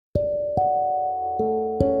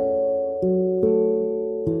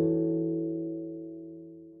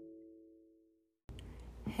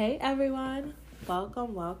everyone.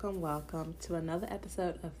 Welcome to another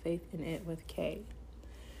episode of Faith in It with Kay.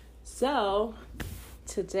 So,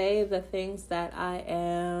 today the things that I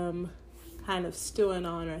am kind of stewing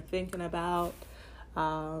on or thinking about,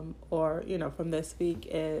 from this week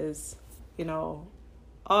is,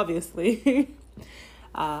 obviously,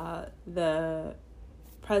 the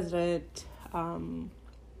president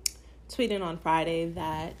tweeting on Friday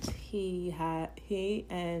that he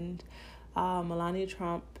and Melania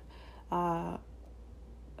Trump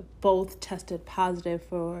both tested positive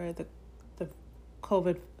for the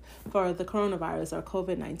coronavirus or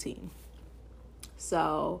COVID-19.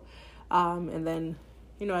 So, and then,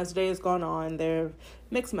 as the day has gone on, there are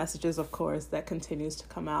mixed messages, of course, that continues to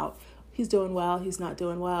come out. He's doing well. He's not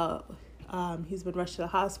doing well. He's been rushed to the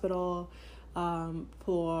hospital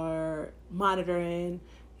for monitoring.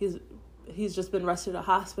 He's just been rushed to the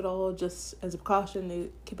hospital just as a precaution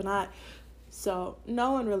to keep an eye. So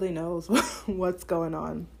no one really knows what's going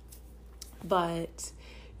on. But,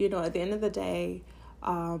 at the end of the day,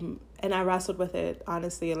 and I wrestled with it,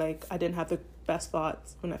 honestly, I didn't have the best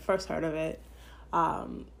thoughts when I first heard of it,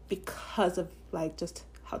 because of just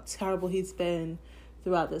how terrible he's been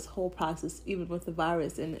throughout this whole process, even with the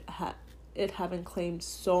virus, and it having claimed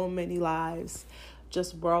so many lives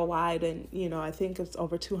just worldwide. And, I think it's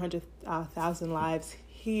over 200,000 lives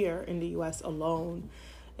here in the U.S. alone.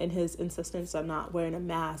 And his insistence on not wearing a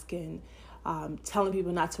mask and telling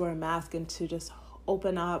people not to wear a mask and to just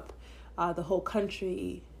open up the whole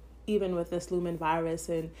country, even with this looming virus,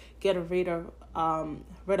 and get rid of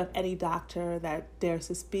any doctor that dares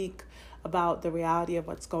to speak about the reality of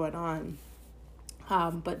what's going on.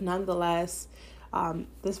 But nonetheless,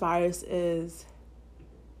 this virus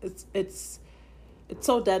it's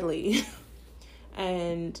so deadly,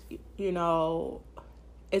 and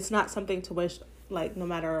it's not something to wish, no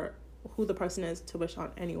matter who the person is, to wish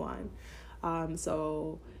on anyone.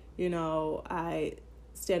 So I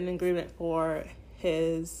stand in agreement for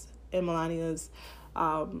his and Melania's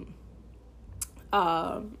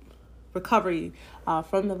recovery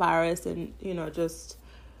from the virus, and just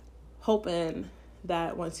hoping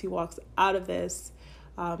that once he walks out of this,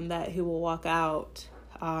 that he will walk out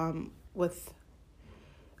with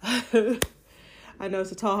I know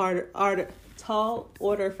it's a tall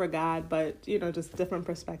order for God, but just different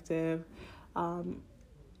perspective,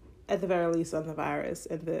 at the very least, on the virus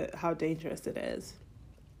and how dangerous it is.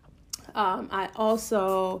 I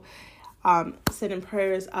also sending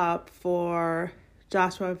prayers up for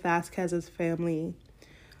Joshua Vasquez's family.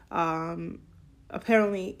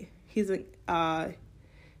 Apparently, he was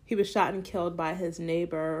shot and killed by his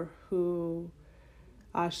neighbor, who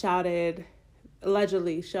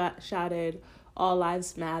allegedly shouted "All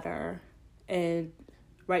Lives Matter," and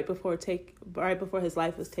right before his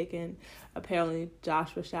life was taken, apparently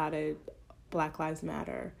Joshua shouted "Black Lives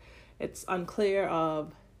Matter." It's unclear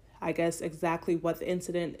of, I guess, exactly what the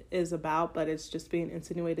incident is about, but it's just being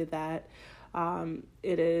insinuated that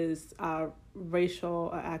it is a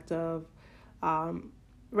racial act of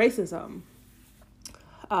racism.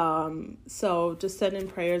 So just sending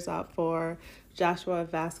prayers out for Joshua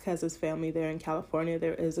Vasquez's family there in California.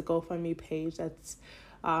 There is a GoFundMe page that's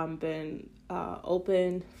been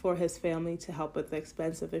open for his family to help with the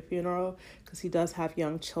expense of the funeral, because he does have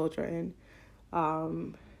young children.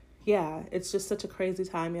 It's just such a crazy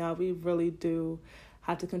time, y'all. We really do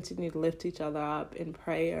have to continue to lift each other up in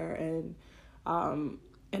prayer, and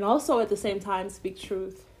also at the same time speak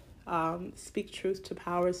truth to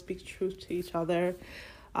power, speak truth to each other,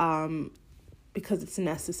 because it's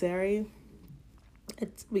necessary.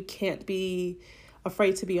 We can't be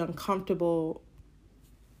afraid to be uncomfortable,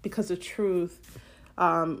 because the truth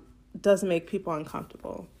does make people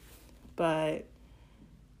uncomfortable. But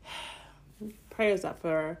prayers up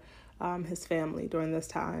for his family during this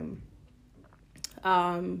time.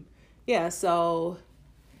 So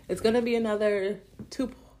it's going to be another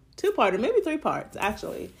two-parter, maybe 3 parts,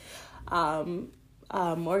 actually.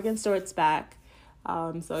 Morgan Stewart's back.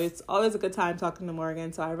 So it's always a good time talking to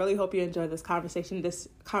Morgan. So I really hope you enjoy this conversation. This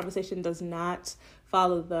conversation does not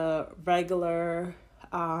follow the regular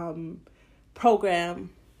program.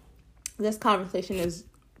 This conversation is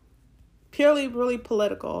purely really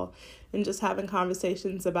political, and just having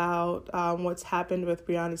conversations about what's happened with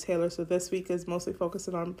Breonna Taylor. So this week is mostly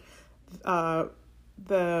focusing on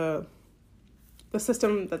the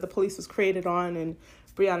system that the police was created on, and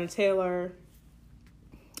Breonna Taylor.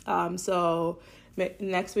 So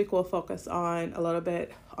next week we'll focus on a little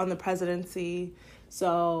bit on the presidency.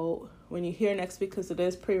 So when you hear next week, because it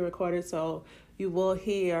is pre-recorded, so you will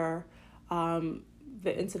hear the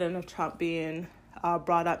incident of Trump being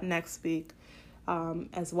brought up next week.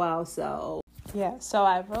 as well. So yeah, so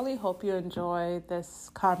I really hope you enjoy this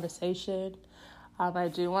conversation. I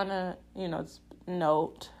do want to,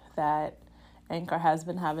 note that Anchor has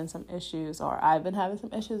been having some issues, or I've been having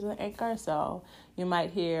some issues with Anchor, so you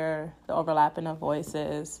might hear the overlapping of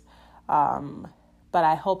voices. But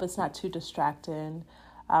I hope it's not too distracting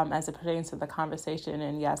as it pertains to the conversation.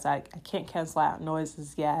 And yes, I can't cancel out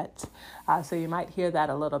noises yet, so you might hear that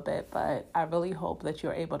a little bit, but I really hope that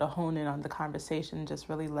you're able to hone in on the conversation, just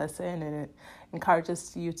really listen, and it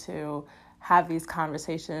encourages you to have these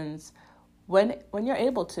conversations when you're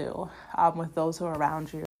able to, with those who are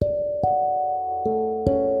around you.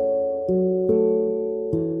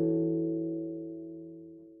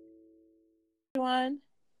 Everyone,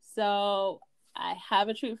 so I have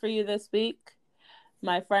a treat for you this week.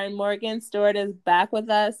 My friend Morgan Stewart is back with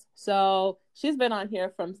us. So she's been on here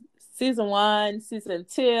from season 1, season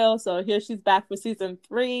 2. So here she's back for season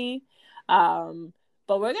 3.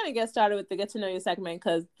 But we're gonna get started with the get to know you segment,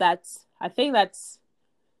 because that's a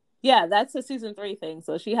season 3 thing.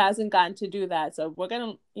 So she hasn't gotten to do that. So we're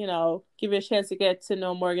gonna, give you a chance to get to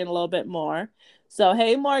know Morgan a little bit more. So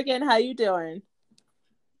hey Morgan, how you doing?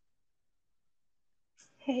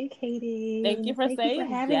 Hey, Thank you Katie. for Thank you for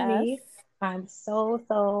saying having yes. me. I'm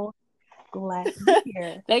so glad to be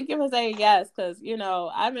here. Thank you for saying yes, because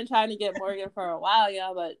I've been trying to get Morgan for a while,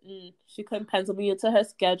 yeah, but she couldn't pencil me into her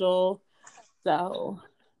schedule. So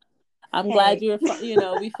I'm glad Hey,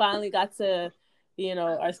 we finally got to,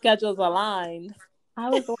 our schedules aligned. I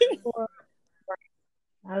was on tour.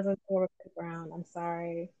 I was on tour with Chris Brown. I'm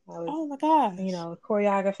sorry. I was, Oh my gosh!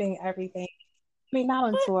 choreographing everything. I mean, not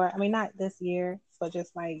on tour. I mean, not this year, but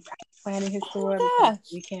just like planning his Oh tour my because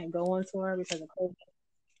gosh! we can't go on tour because of COVID.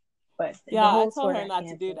 But Yeah, the I whole told tour her got not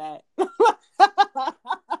to do canceled. that.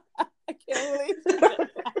 I can't believe she did that.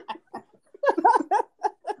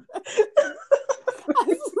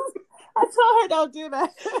 I told her don't do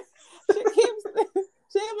that.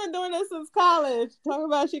 She ain't been doing this since college. Talking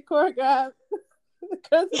about she choreographed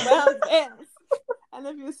Chris Brown's dance. And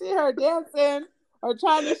if you see her dancing or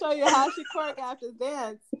trying to show you how she choreographed his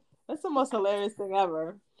dance, that's the most hilarious thing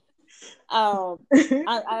ever. Um,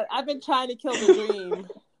 I've been trying to kill the dream,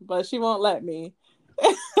 but she won't let me.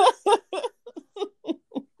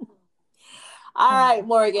 All right,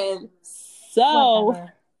 Morgan. So,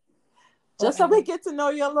 Whatever. just so we Whatever. get to know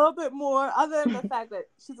you a little bit more, other than the fact that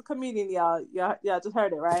she's a comedian, y'all just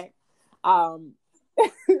heard it, right? Um,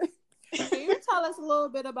 can you tell us a little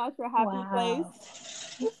bit about your happy place?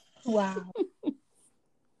 Wow. Wow.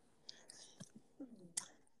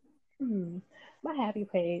 Hmm. My happy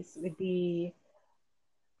place would be,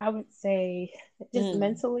 I would say, just Mm.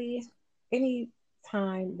 mentally, any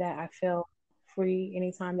time that I feel free,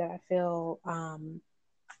 anytime that I feel,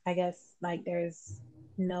 I guess like there's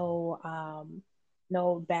no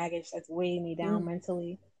baggage that's weighing me down Mm.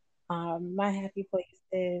 mentally. My happy place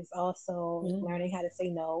is also Mm. learning how to say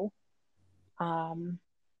no. Um,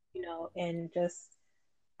 and just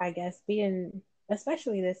I guess being,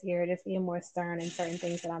 especially this year, just being more stern in certain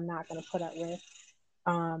things that I'm not going to put up with,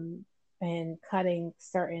 um, and cutting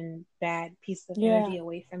certain bad pieces of Yeah. energy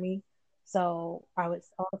away from me. So I would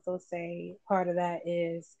also say part of that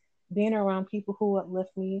is being around people who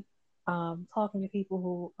uplift me, talking to people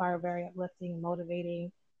who are very uplifting,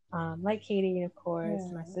 motivating, like Katie, of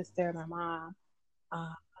course, my Yeah. sister, my mom,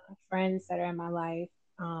 uh, friends that are in my life.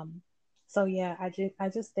 Um, so yeah, I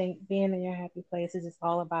just think being in your happy place is just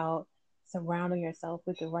all about surrounding yourself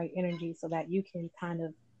with the right energy so that you can kind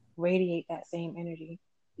of radiate that same energy.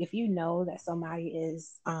 If you know that somebody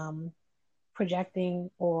is projecting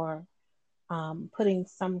or putting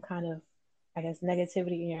some kind of, I guess,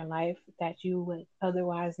 negativity in your life that you would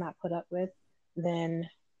otherwise not put up with, then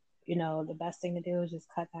the best thing to do is just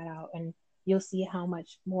cut that out, and you'll see how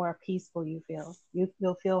much more peaceful you feel.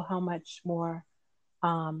 You'll feel how much more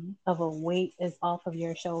of a weight is off of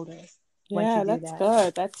your shoulders once you Yeah, do that's that.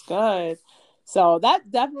 good. That's good. So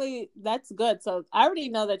that's good. So I already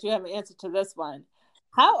know that you have an answer to this one.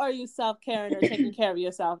 How are you self-caring or taking care of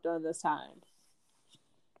yourself during this time?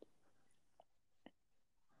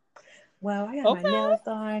 Well, I got my Okay. nails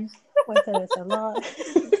done. Went to the salon.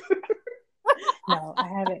 No, I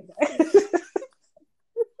haven't.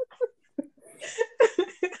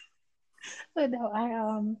 But no,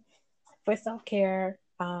 I for self care,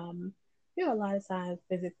 a lot of times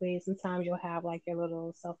physically, sometimes you'll have like your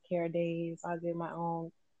little self care days. I'll do my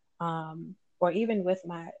own, or even with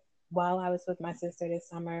my while I was with my sister this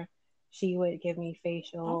summer, she would give me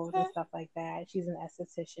facials and Okay. stuff like that. She's an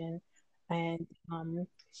esthetician, and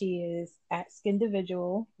she is at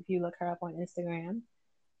Skindividual if you look her up on Instagram.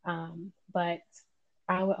 But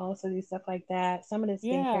I would also do stuff like that. Some of the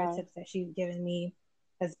skincare Yeah. tips that she's given me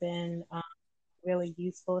has been really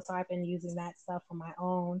useful. So I've been using that stuff on my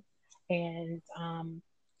own, and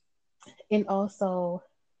and also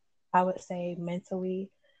I would say mentally,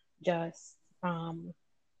 just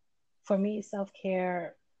for me, self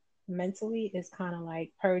care mentally is kind of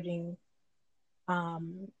like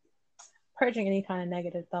um, purging any kind of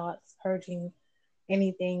negative thoughts, purging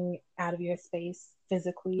anything out of your space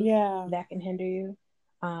physically Yeah. that can hinder you.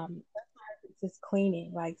 Sometimes it's just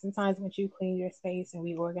cleaning. Like sometimes when you clean your space and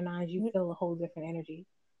reorganize, you Y- feel a whole different energy.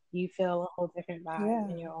 You feel a whole different vibe Yeah.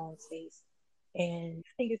 in your own space. And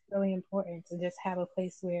I think it's really important to just have a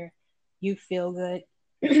place where you feel good.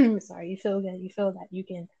 Sorry, you feel good. You feel that you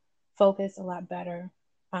can focus a lot better.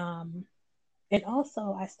 Um, and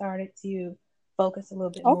also, I started to focus a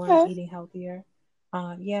little bit more on Okay. eating healthier.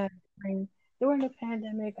 Yeah, during the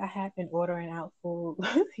pandemic, I had been ordering out food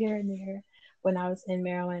here and there when I was in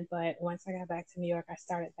Maryland. But once I got back to New York, I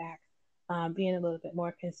started back being a little bit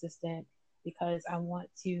more consistent because I want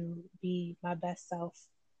to be my best self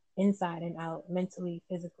inside and out, mentally,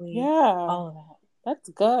 physically, Yeah. all of that. That's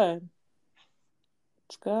good.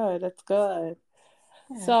 It's good. That's good.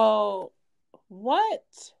 Yeah. So, what?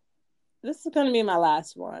 This is going to be my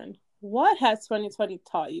last one. What has 2020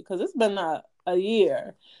 taught you? Because it's been a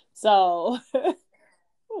year. So,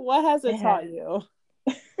 what has It it taught has. you?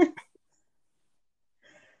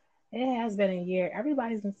 It has been a year.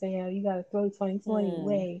 Everybody's been saying, oh, you got to throw 2020 Hmm.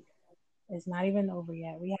 away. It's not even over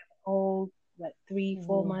yet. We have a whole, what, 3,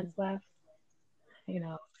 4 months Hmm. left, you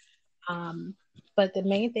know. Um, but the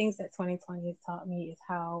main things that 2020 has taught me is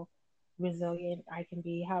how resilient I can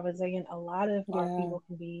be, how resilient a lot of our Yeah. people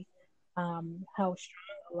can be, how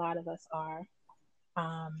strong a lot of us are.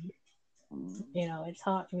 Um, it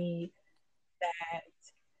taught me that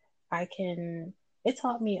I can, it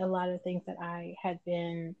taught me a lot of things that I had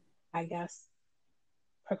been, I guess,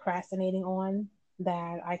 procrastinating on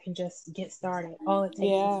that I can just get started. All it takes is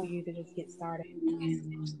Yeah. for you to just get started.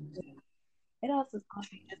 It also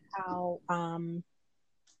taught me just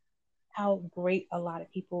how great a lot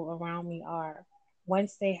of people around me are.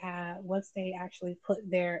 Once they actually put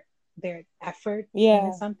their effort into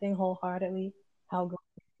Yeah. something wholeheartedly, how great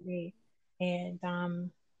they can be.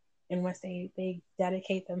 And once they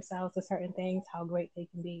dedicate themselves to certain things, how great they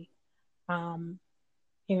can be. Um,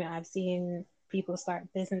 I've seen people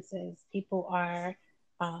start businesses.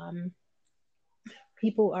 Um,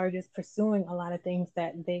 people are just pursuing a lot of things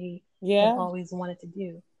that they have Yeah. always wanted to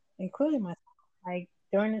do, including myself. Like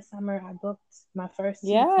during the summer, I booked my first two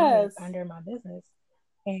clients Yes. under my business,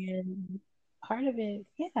 and part of it,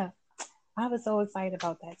 yeah, I was so excited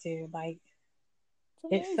about that too. Like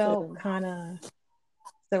It's it felt amazing. kind of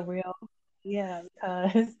surreal, yeah,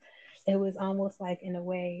 because it was almost like in a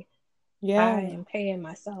way I Yeah. am paying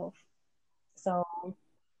myself. So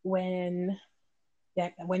when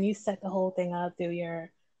when you set the whole thing up through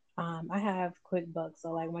your I have QuickBooks,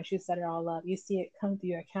 so like once you set it all up, you see it come through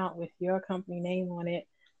your account with your company name on it,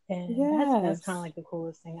 and that's kind of Yes. like the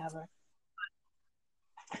coolest thing ever.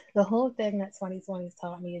 The whole thing that 2020 has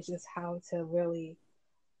taught me is just how to really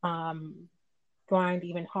um, grind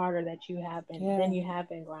even harder than Yeah. you have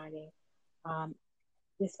been grinding, um,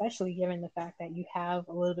 especially given the fact that you have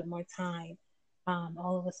a little bit more time,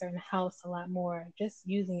 all of a sudden house a lot more, just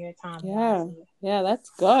using your time Yeah. wisely. Yeah, that's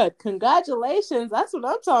good. Congratulations. That's what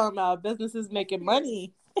I'm talking about. Businesses Thank making you.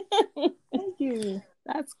 money. Thank you.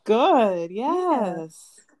 That's good. Yeah.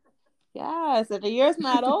 Yes. Yes. And the year's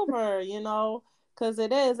not over, because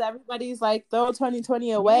it is. Everybody's like, throw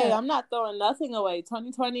 2020 away. Yeah. I'm not throwing nothing away.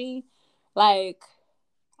 2020, like,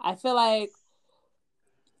 I feel like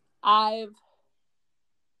I've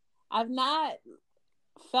I've not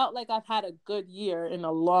felt like I've had a good year in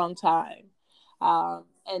a long time.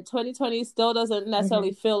 And 2020 still doesn't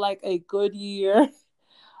necessarily Hmm. feel like a good year.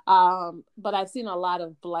 But I've seen a lot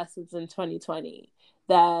of blessings in 2020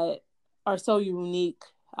 that are so unique,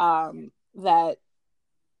 that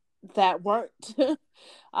weren't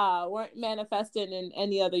manifested in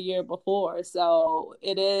any other year before. So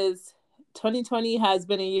it is 2020 has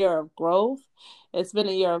been a year of growth. It's been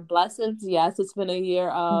a year of blessings. Yes, it's been a year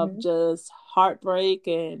of Hmm. just heartbreak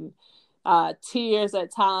and tears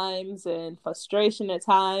at times and frustration at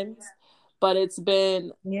times. But it's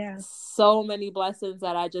been Yeah. so many blessings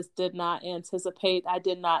that I just did not anticipate. I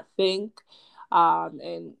did not think.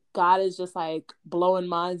 And God is just like blowing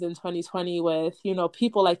minds in 2020 with,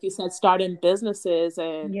 people, like you said, starting businesses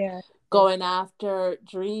and Yeah. going after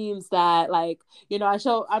dreams that,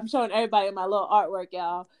 I'm showing everybody my little artwork,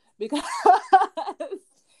 y'all, because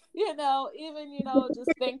even,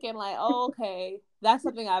 just thinking like, oh, okay, that's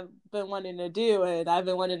something I've been wanting to do, and I've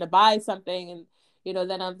been wanting to buy something, and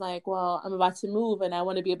then I'm like, well, I'm about to move, and I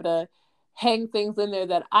want to be able to hang things in there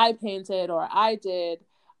that I painted or I did,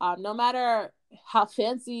 no matter how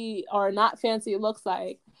fancy or not fancy it looks,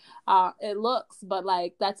 but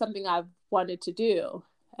like that's something I've wanted to do,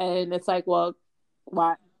 and it's like, well,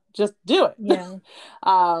 why just do it? Yeah.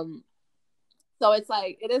 um, so it's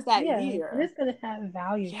like it is that Yeah. And year. it's gonna have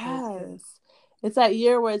value to it too. Yes. It's that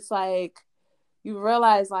year where it's like you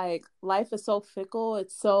realize like life is so fickle.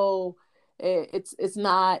 It's so it's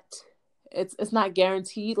not it's not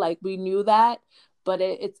guaranteed. Like we knew that, but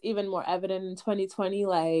it's even more evident in 2020.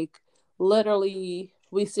 Like literally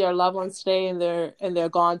we see our loved ones today and they're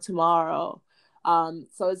gone tomorrow.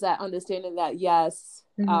 So it's that understanding that yes,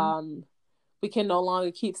 Hmm. we can no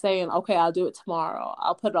longer keep saying, okay, I'll do it tomorrow.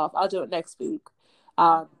 I'll put it off. I'll do it next week.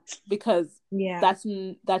 Um, because Yeah.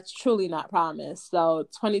 that's truly not promised. So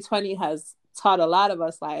 2020 has taught a lot of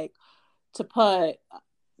us like to put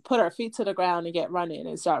our feet to the ground and get running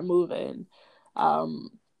and start moving.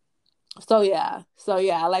 Um, so yeah,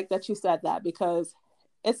 I like that you said that because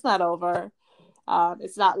it's not over.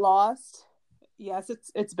 It's not lost. Yes,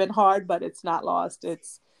 it's been hard, but it's not lost.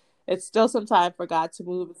 It's still some time for God to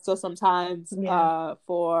move. It's still sometimes Yeah.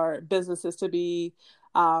 for businesses to be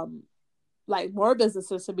um, like more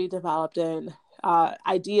businesses to be developed and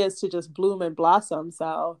ideas to just bloom and blossom.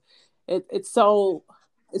 So it's so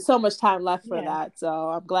much time left for Yeah. that. So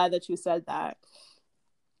I'm glad that you said that.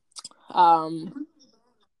 Um,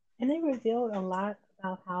 And they revealed a lot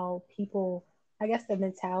about how people, I guess, the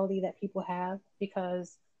mentality that people have,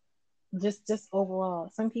 because just overall,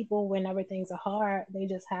 some people, whenever things are hard, they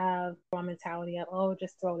just have a mentality of, oh,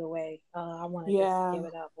 just throw it away. I want to just yeah, give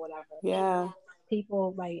it up, whatever. yeah,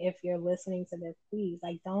 People, like, if you're listening to this, please,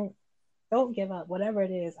 like, don't give up, whatever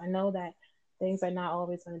it is. I know that things are not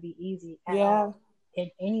always going to be easy at yeah, all. At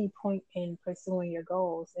any point in pursuing your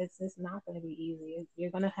goals, it's not going to be easy.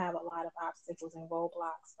 You're going to have a lot of obstacles and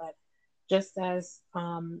roadblocks, but just as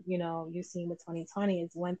you've seen with 2020,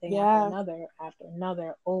 it's one thing yeah, after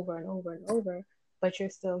another, over and over and over, but you're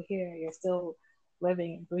still here, you're still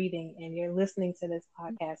living and breathing, and you're listening to this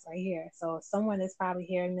podcast right here. So someone is probably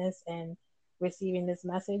hearing this and receiving this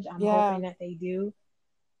message. I'm yeah, hoping that they do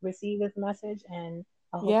receive this message, and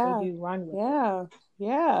I hope they yeah, do run with it. yeah,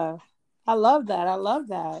 yeah. I love that. I love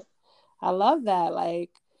that. I love that.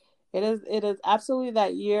 Like it is absolutely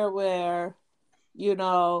that year where, you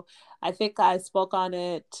know, I think I spoke on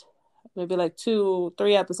it maybe like 2,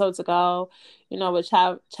 3 episodes ago, with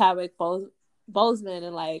Chadwick Boseman,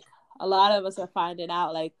 and like a lot of us are finding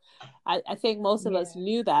out, like I think most of us Yeah.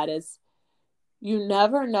 knew that is you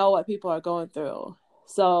never know what people are going through.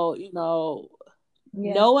 So,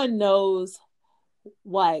 Yeah. no one knows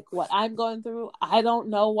like what I'm going through. I don't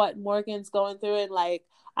know what Morgan's going through, and like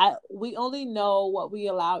we only know what we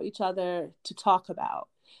allow each other to talk about.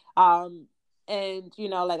 Um and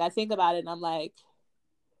like I think about it and I'm like,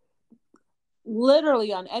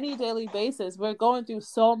 literally on any daily basis we're going through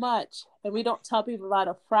so much and we don't tell people about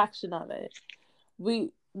a fraction of it.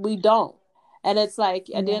 We don't. And it's like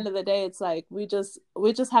at the Yeah. end of the day it's like we just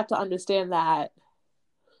have to understand that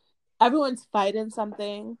everyone's fighting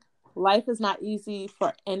something. Life is not easy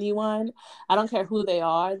for anyone. I don't care who they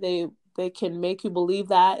are. They can make you believe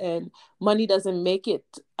that, and money doesn't make it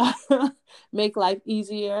make life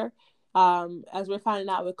easier. As we're finding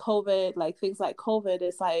out with COVID, like things like COVID,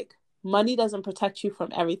 it's like money doesn't protect you from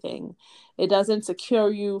everything. It doesn't secure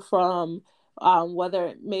you from whether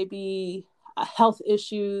it may be health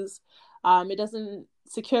issues. It doesn't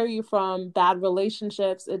secure you from bad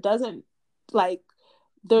relationships. It doesn't like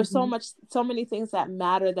there's Hmm. so many things that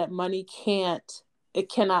matter that money cannot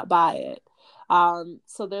buy it.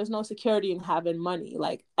 So there's no security in having money.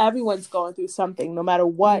 Like everyone's going through something, no matter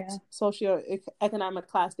what Yeah. socioeconomic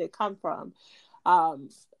class they come from. um,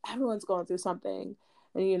 Everyone's going through something,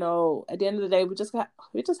 and at the end of the day we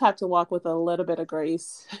just have to walk with a little bit of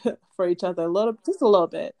grace for each other, just a little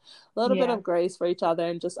bit Yeah. of grace for each other,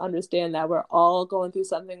 and just understand that we're all going through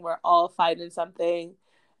something, we're all fighting something.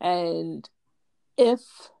 And if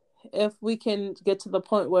we can get to the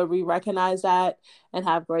point where we recognize that and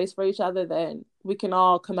have grace for each other, then we can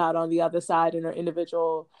all come out on the other side in our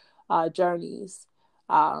individual journeys.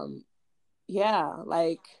 um yeah,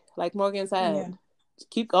 like Morgan Yeah. said,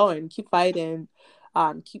 keep going, keep fighting,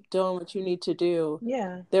 keep doing what you need to do.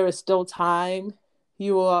 Yeah. There is still time.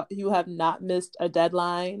 You have not missed a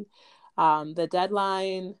deadline. The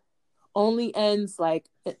deadline only ends like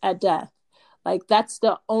at death. Like that's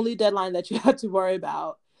the only deadline that you have to worry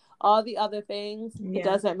about. All the other things, it Yeah.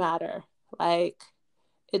 doesn't matter. Like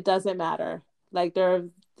it doesn't matter. Like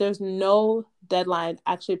there's no deadline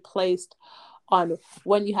actually placed on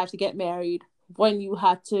when you have to get married, when you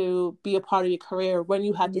have to be a part of your career, when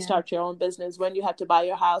you have to Yeah. start your own business, when you have to buy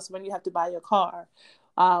your house, when you have to buy your car,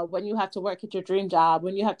 when you have to work at your dream job,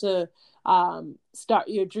 when you have to start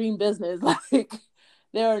your dream business. Like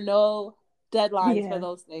there are no deadlines for Yeah.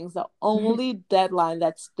 those things. The only deadline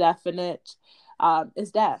that's definite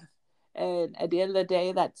is death. And at the end of the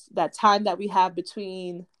day, that's that time that we have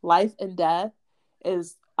between life and death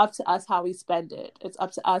is up to us how we spend it. It's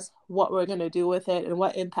up to us what we're going to do with it and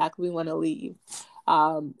what impact we want to leave.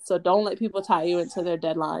 So don't let people tie you into their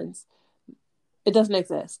deadlines. It doesn't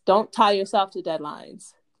exist. Don't tie yourself to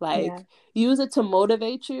deadlines. Yeah. Like use it to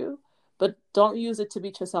motivate you, but don't use it to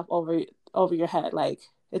beat yourself over your head. Like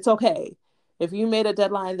it's okay if you made a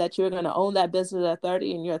deadline that you're going to own that business at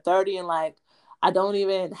 30 and you're 30 and like I don't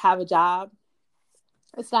even have a job.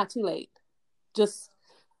 It's not too late. Just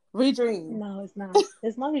redream. No, it's not.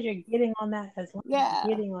 As long as you're getting on that, as long as you're Yeah.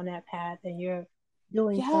 getting on that path and you're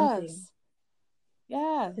doing something, Yes.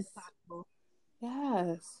 Yes. it's possible.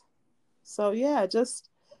 Yes. So yeah, just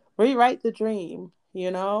rewrite the dream,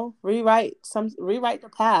 rewrite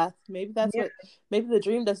the path. Maybe that's Yeah, what maybe the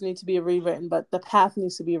dream doesn't need to be rewritten, but the path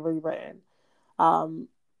needs to be rewritten. Um,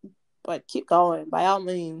 but keep going by all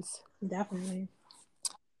means. definitely.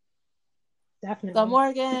 So Definitely.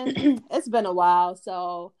 Morgan, it's been a while,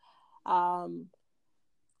 so um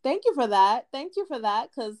thank you for that. Thank you for that,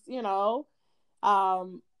 because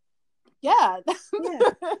um yeah. Yeah.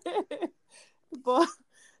 But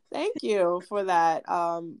thank you for that.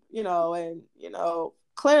 And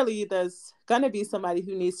clearly there's gonna be somebody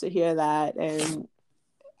who needs to hear that. And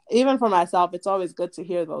even for myself, it's always good to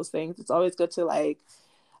hear those things. It's always good to like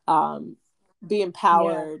um be Yeah.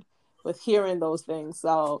 empowered with hearing those things.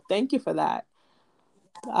 So thank you for that.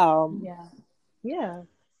 Um Yeah. Yeah.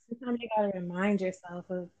 Sometimes you got to remind yourself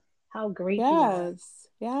of how great you are. yes,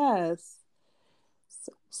 yes.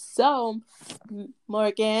 So,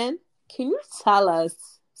 Morgan, can you tell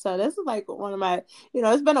us? So, this is like one of my,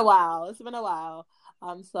 it's been a while. It's been a while.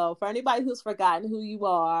 So for anybody who's forgotten who you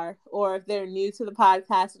are, or if they're new to the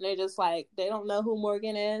podcast and they're just like they don't know who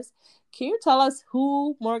Morgan is, can you tell us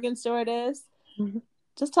who Morgan Stewart is? Mhm.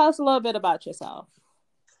 Just tell us a little bit about yourself.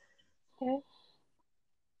 Okay.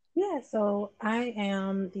 Yeah, so I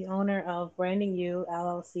am the owner of Branding You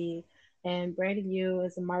LLC, and Branding You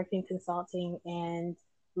is a marketing consulting and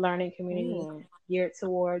learning community Mm, geared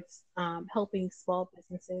towards helping small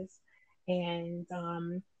businesses. And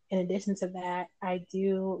in addition to that, I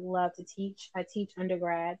do love to teach. I teach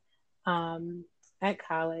undergrad um, at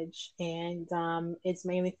college, and it's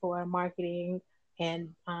mainly for marketing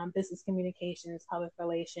and business communications, public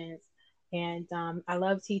relations. And I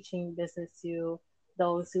love teaching business to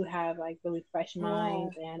those who have like really fresh yeah,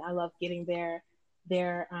 minds, and I love getting their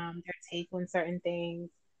take on certain things.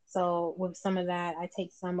 So with some of that, I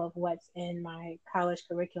take some of what's in my college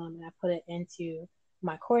curriculum and I put it into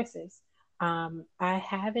my courses. I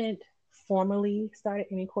haven't formally started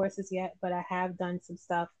any courses yet, but I have done some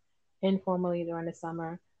stuff informally during the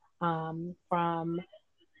summer, from from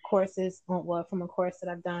a course that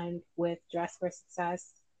I've done with Dress for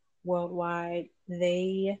Success Worldwide.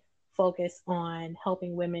 They focus on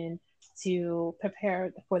helping women to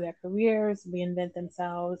prepare for their careers, reinvent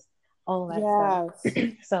themselves, all that stuff.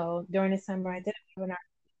 yes, So during the summer, I did a webinar,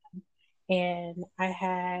 and I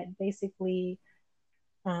had basically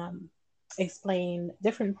um, explain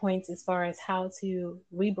different points as far as how to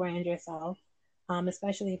rebrand yourself,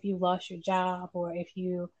 especially if you lost your job, or if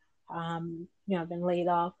been laid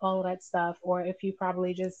off, all that stuff, or if you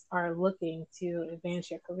probably just are looking to advance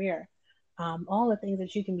your career. All the things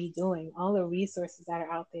that you can be doing, all the resources that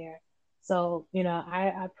are out there. So,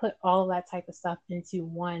 I put all that type of stuff into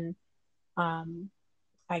um,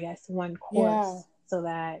 one yeah, course so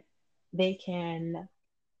that they can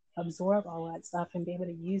absorb all that stuff and be able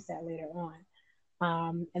to use that later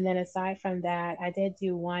on. And then aside from that, I did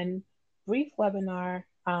do one brief webinar.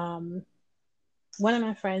 One of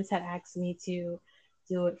my friends had asked me to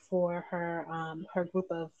do it for her group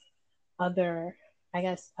of other,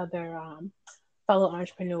 other fellow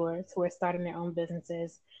entrepreneurs who are starting their own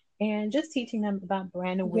businesses, and just teaching them about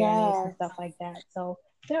brand awareness and yeah, stuff like that. So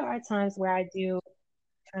there are times where I do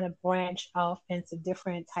kind of branch off into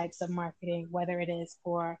different types of marketing, whether it is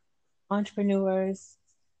for entrepreneurs,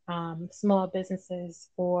 small businesses,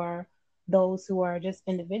 or those who are just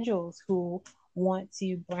individuals who want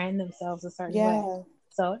to brand themselves a certain way. yeah,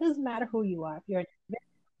 So it doesn't matter who you are. If you're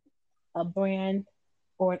a brand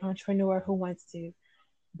or an entrepreneur who wants to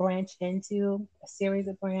branch into a series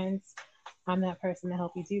of brands, I'm that person to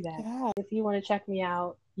help you do that. yeah. If you want to check me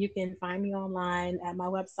out, You can find me online at my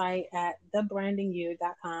website at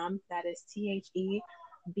thebrandingyou.com. That is TheBranding,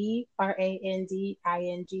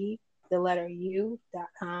 the letter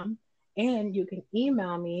U.com. And you can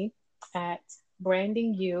email me at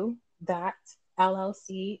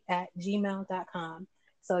brandingyou.llc@gmail.com.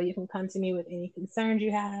 So you can come to me with any concerns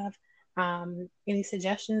you have, any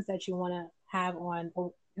suggestions that you want to have on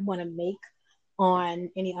or you want to make on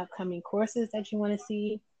any upcoming courses that you want to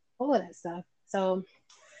see, all of that stuff. So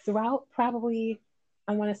throughout probably,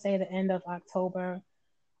 I want to say the end of October,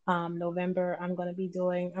 November, I'm going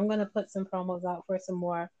to put some promos out for some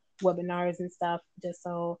more webinars and stuff just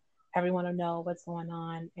so everyone will know what's going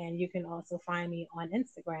on. And you can also find me on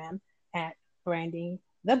Instagram at the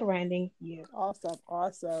branding you. Awesome,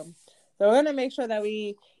 awesome. So we're gonna make sure that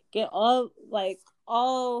we get all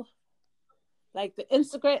like the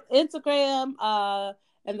Instagram,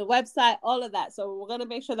 and the website, all of that. So we're gonna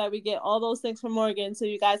make sure that we get all those things from Morgan, so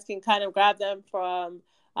you guys can kind of grab them from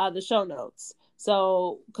the show notes.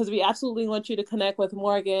 So because we absolutely want you to connect with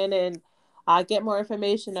Morgan and get more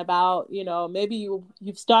information about, maybe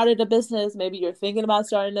you've started a business, maybe you're thinking about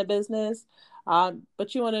starting a business.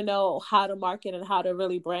 But you want to know how to market and how to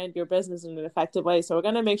really brand your business in an effective way. So we're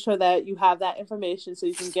going to make sure that you have that information so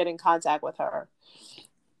you can get in contact with her.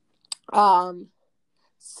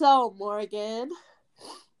 So Morgan,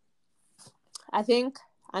 I think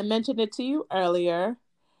I mentioned it to you earlier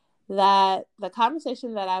that the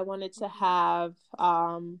conversation that I wanted to have,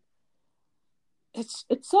 it's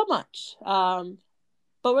so much. But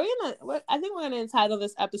I think we're gonna entitle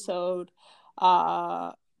this episode,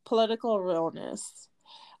 "Political Realness."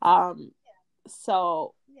 Um,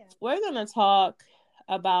 so we're gonna talk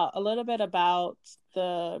about a little bit about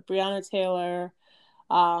the Breonna Taylor,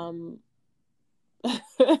 uh,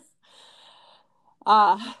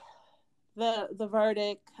 the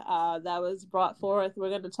verdict that was brought forth. We're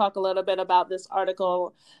going to talk a little bit about this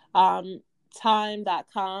article.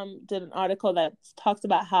 Time.com did an article that talks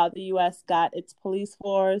about how the U.S. got its police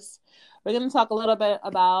force. We're going to talk a little bit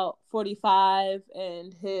about 45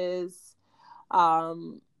 and his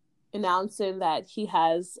announcing that he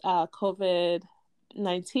has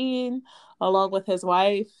COVID-19 along with his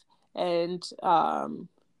wife and a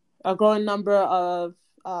growing number of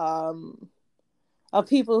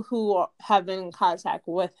people who have been in contact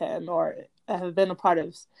with him or have been a part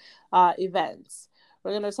of events.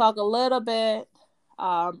 We're going to talk a little bit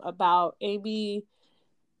about Amy,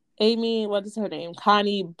 what is her name?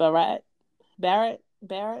 Connie Barrett,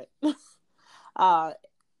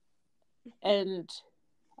 and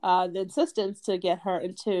the insistence to get her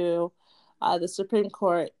into the Supreme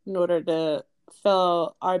Court in order to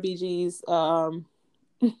fill RBG's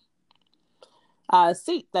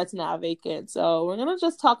seat that's now vacant. So we're going to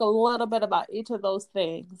just talk a little bit about each of those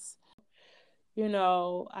things.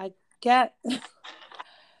 I get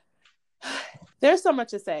there's so much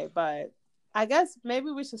to say, but I guess maybe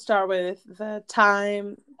we should start with the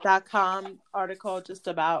time.com article just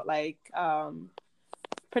about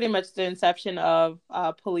pretty much the inception of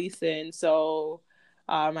policing. So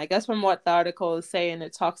I guess from what the article is saying,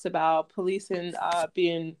 it talks about policing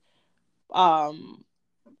being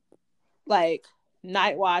like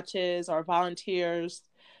night watches or volunteers,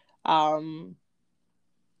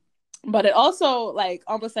 but it also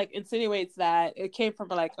almost insinuates that it came from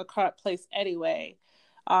a corrupt place anyway,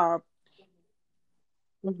 um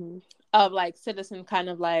Mm-hmm. of citizen kind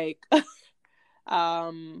of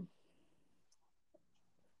um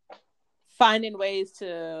finding ways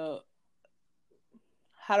to,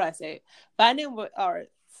 how do I say it?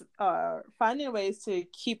 Finding ways to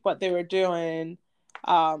keep what they were doing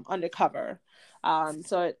undercover. And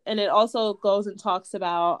it also goes and talks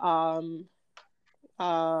about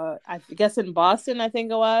I guess in Boston, I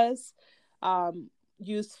think it was,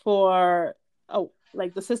 used for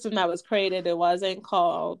the system that was created. It wasn't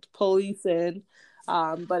called policing,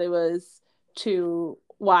 but it was to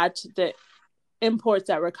watch the imports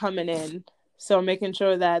that were coming in. So making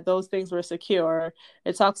sure that those things were secure.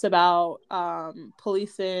 It talks about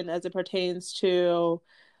policing as it pertains to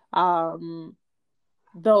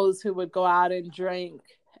those who would go out and drink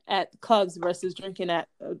at clubs versus drinking at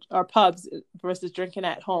or pubs versus drinking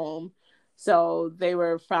at home. So they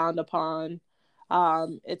were frowned upon.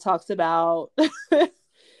 It talks about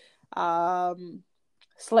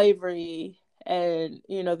slavery and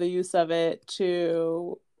the use of it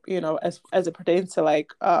to as it pertains to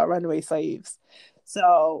runaway slaves.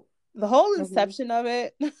 So the whole Mm-hmm. inception of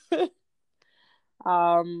it,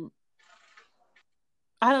 um,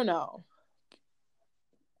 I don't know.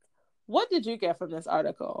 What did you get from this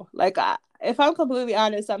article? If I'm completely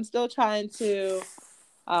honest, I'm still trying to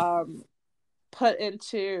um put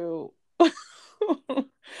into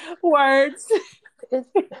words. It's,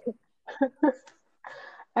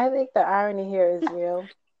 I think the irony here is real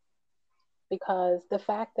because the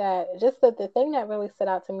fact that just the thing that really stood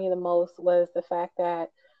out to me the most was the fact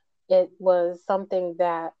that it was something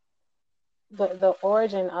that the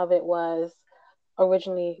origin of it was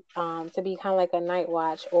originally to be kind of like a night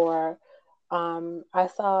watch or I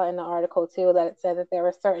saw in the article too that it said that there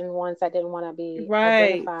were certain ones that didn't want to be Right.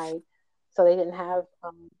 identified, so they didn't have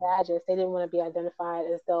badges. They didn't want to be identified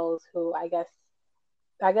as those who I guess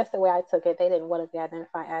the way I took it, they didn't want to be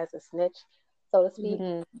identified as a snitch, so to speak.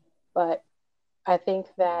 Hmm. But I think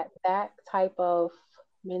that that type of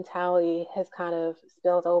mentality has kind of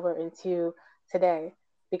spilled over into today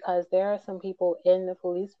because there are some people in the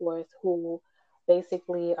police force who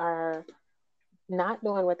basically are not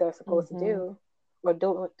doing what they're supposed to Hmm. do or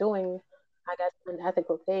doing, I guess,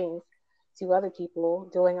 unethical things to other people,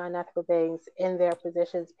 doing unethical things in their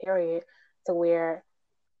positions, period, to where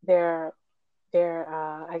their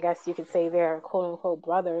I guess you could say their quote unquote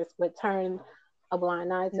brothers would turn a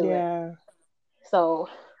blind eye to it. Yeah. So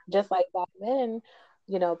just like back then,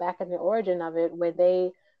 back in the origin of it, where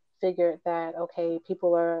they figured that okay,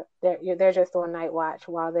 people are they're just on night watch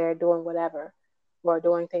while they're doing whatever, or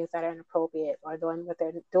doing things that are inappropriate, or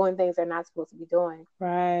doing things they're not supposed to be doing.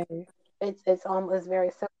 Right. It's almost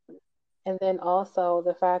very simple. And then also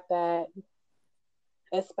the fact that,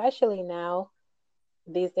 especially now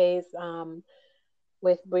these days,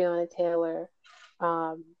 with Breonna Taylor,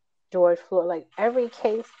 um, George Floyd, like every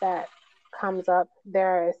case that comes up,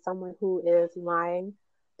 there is someone who is lying.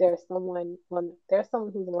 There's someone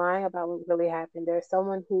who's lying about what really happened. There's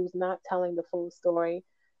someone who's not telling the full story.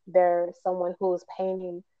 There's someone who's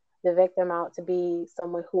painting the victim out to be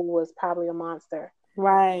someone who was probably a monster,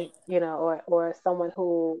 Right. or someone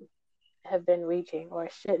who have been reaching or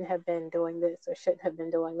shouldn't have been doing this or shouldn't have been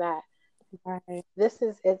doing that. Right. This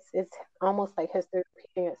is it's almost like history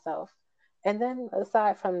repeating itself. And then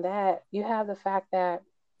aside from that, you have the fact that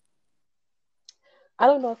I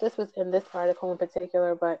don't know if this was in this article in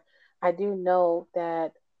particular, but I do know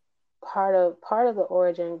that part of the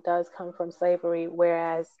origin does come from slavery,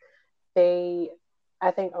 whereas they I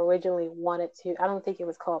think originally wanted to. I don't think it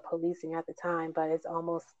was called policing at the time, but it's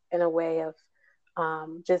almost in a way of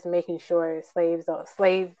just making sure slave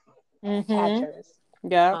Hmm. catchers.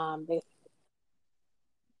 Yep. They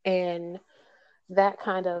and that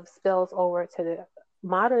kind of spills over to the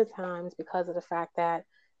modern times because of the fact that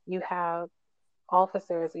you have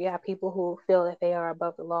officers, you have people who feel that they are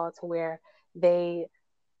above the law to where they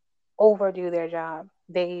overdo their job.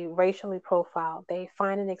 They racially profile. They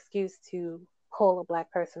find an excuse to pull a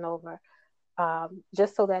black person over,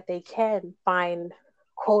 just so that they can find,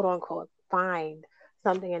 quote unquote, find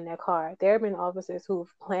something in their car. There have been officers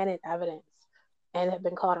who've planted evidence and have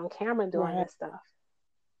been caught on camera doing Right. this stuff.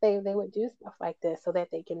 They would do stuff like this so that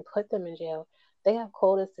they can put them in jail. They have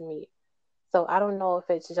quotas to meet. So I don't know if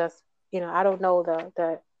it's just I don't know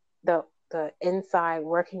the inside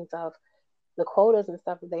workings of the quotas and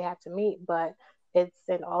stuff that they have to meet, but it's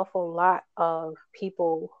an awful lot of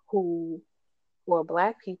people who were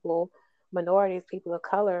black people, minorities, people of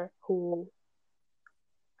color who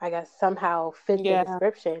I guess somehow fit the Yeah.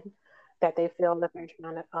 description that they feel that they're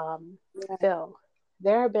trying to Yeah. fill.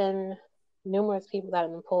 There have been numerous people that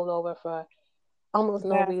have been pulled over for almost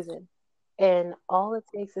no Yeah. reason. And all it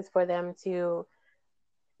takes is for them to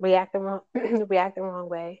react the wrong react the wrong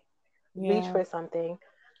way, reach Yeah. for something,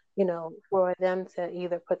 for them to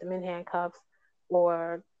either put them in handcuffs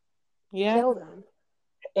or Yeah. kill them.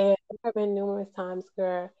 And there have been numerous times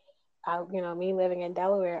where me living in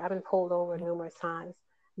Delaware, I've been pulled over numerous times,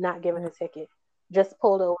 not given a ticket. Just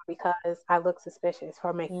pulled over because I look suspicious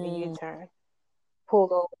for making a Mm. U-turn.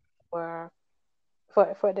 Pulled over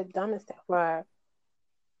for the dumbest stuff, for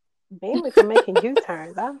mainly for making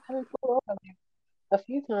U-turns. I've been pulled over a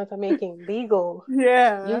few times for making legal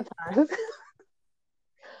Yeah. U-turns.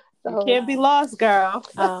 You So, can't be lost, girl.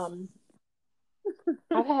 um,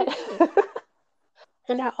 I've had,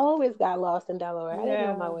 and I always got lost in Delaware. I didn't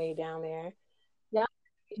know my Yeah. way down there. Yeah,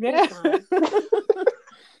 a few Yeah. times.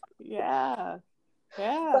 Yeah.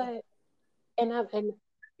 Yeah. But and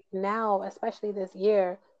now, especially this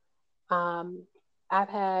year, um, I've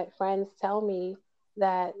had friends tell me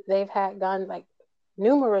that they've had guns, like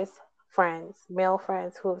numerous friends, male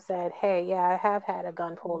friends, who have said, "Hey, yeah, I have had a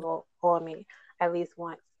gun pulled on me at least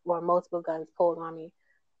once, or multiple guns pulled on me."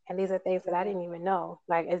 And these are things that I Yeah. didn't even know.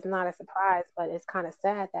 Like, it's not a surprise, but it's kind of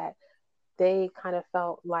sad that they kind of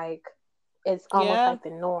felt like it's almost Yeah. like the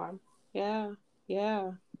norm, Yeah.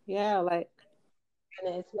 Yeah. Yeah. Like,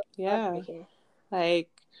 and it's really yeah. heartbreaking. Like,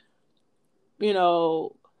 you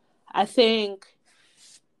know, I think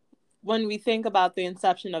when we think about the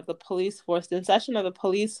inception of the police force, the inception of the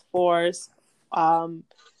police force, um,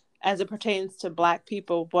 as it pertains to Black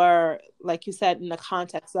people, were, like you said, in the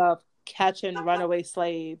context of catching runaway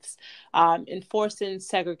slaves, enforcing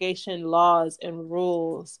segregation laws and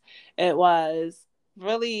rules. It was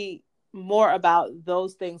really more about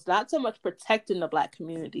those things, not so much protecting the Black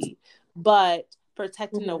community, but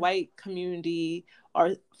protecting the Mm-hmm. white community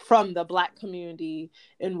or from the Black community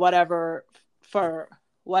in whatever, for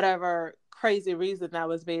whatever crazy reason that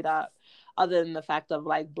was made up, other than the fact of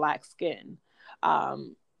like Black skin.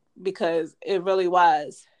 Um, because it really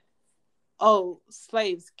was, oh,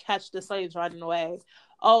 slaves, catch the slaves running away.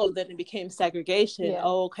 Oh, then it became segregation. Yeah.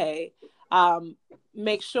 Oh, okay. Um,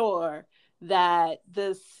 make sure that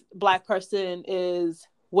this Black person is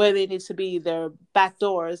where they need to be, their back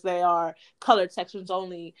doors, they are colored sections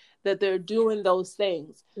only, that they're doing those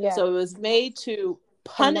things. Yeah. So it was made to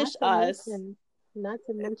And punish us. not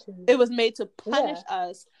to mention, It was made to punish yeah,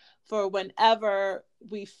 us for whenever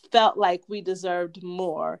we felt like we deserved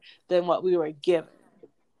more than what we were given.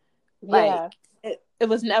 Like, yeah, it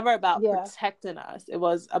was never about yeah, protecting us. It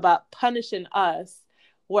was about punishing us,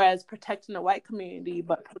 whereas protecting the white community,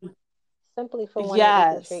 but simply for wanting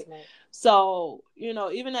equal yes. treatment. So,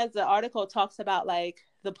 even as the article talks about like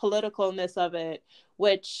the politicalness of it,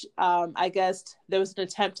 which I guess there was an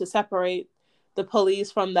attempt to separate the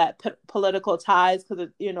police from that political ties, because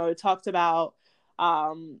it talked about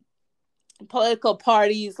um, political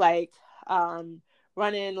parties like um,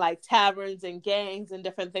 running like taverns and gangs and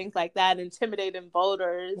different things like that, intimidating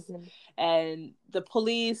voters, Mm-hmm. and the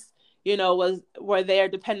police, were there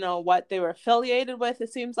depending on what they were affiliated with.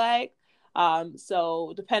 It seems like,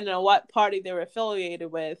 so depending on what party they were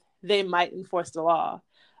affiliated with, they might enforce the law,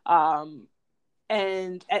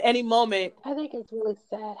 and at any moment, I think it's really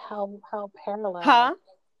sad how huh? parallel,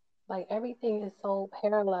 like everything is so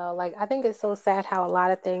parallel. Like I think it's so sad how a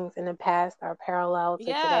lot of things in the past are parallel to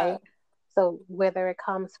Yeah, today. So whether it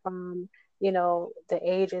comes from, the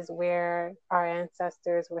ages where our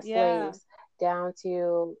ancestors were yeah, slaves down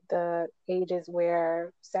to the ages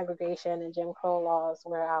where segregation and Jim Crow laws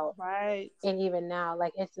were out. right. And even now,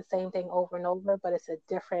 like it's the same thing over and over, but it's a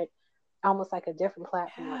different, almost like a different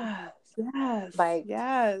platform. Yes, yes, Like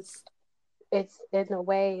yes, it's in a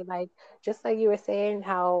way like just like you were saying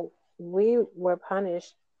how we were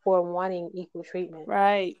punished for wanting equal treatment,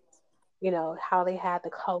 right, how they had the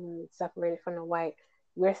color separated from the white.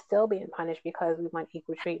 We're still being punished because we want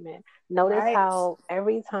equal treatment. Notice right, how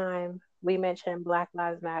every time we mention Black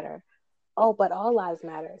Lives Matter, oh, but all lives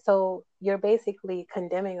matter. So you're basically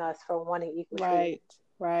condemning us for wanting equal treatment.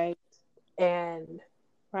 right, right, And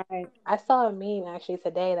right. I saw a meme actually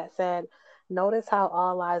today that said, notice how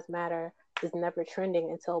all lives matter is never trending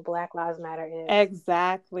until Black Lives Matter is.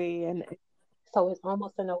 Exactly. And So it's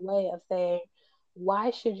almost in a way of saying,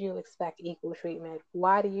 why should you expect equal treatment?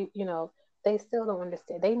 Why do they still don't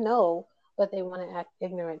understand. They know, but they want to act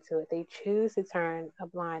ignorant to it. They choose to turn a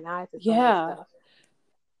blind eye to some of this yeah, stuff.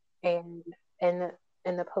 And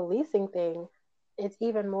and the policing thing, it's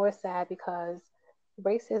even more sad because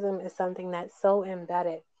racism is something that's so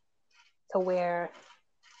embedded to where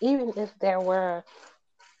even if there were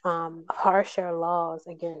harsher laws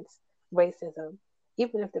against racism,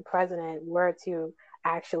 even if the president were to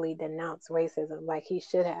actually denounce racism like he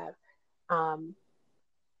should have, um,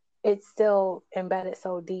 it's still embedded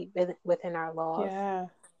so deep within our laws. yeah,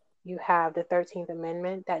 You have the 13th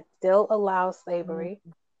Amendment that still allows slavery.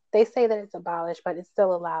 mm, They say that it's abolished, but it's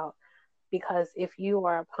still allowed because if you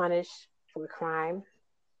are punished for crime,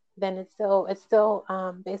 then it's still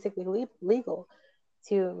basically legal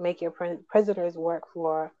to make your prisoners work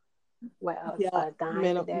for what yeah, a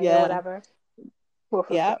dime a day or yeah, whatever, or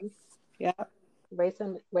for yeah, free. yeah,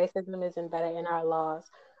 Racism is embedded in our laws,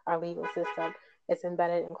 our legal system. It's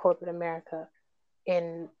embedded in corporate America,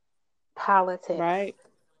 in politics, right,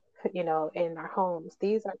 in our homes.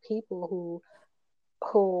 These are people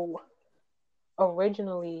who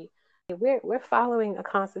originally we're following a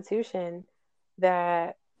constitution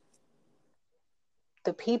that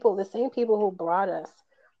the same people who brought us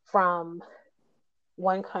from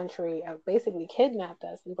one country, basically kidnapped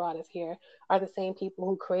us and brought us here, are the same people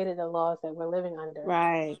who created the laws that we're living under.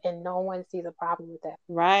 right, And no one sees a problem with that.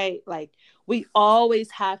 right. Like, we always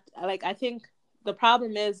have to, like, I think the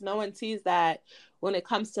problem is no one sees that when it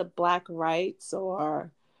comes to Black rights,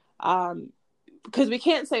 or um because we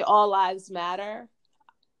can't say all lives matter.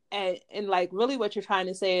 And like, really what you're trying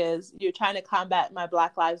to say is you're trying to combat my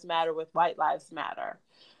Black Lives Matter with White Lives Matter,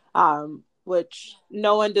 which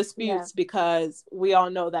no one Yeah. disputes because we all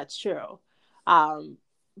know that's true. Um,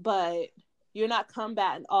 but You're not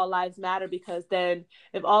combating all lives matter, because then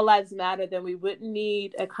if all lives matter, then we wouldn't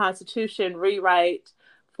need a constitution rewrite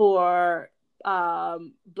for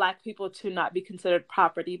black people to not be considered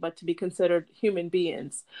property but to be considered human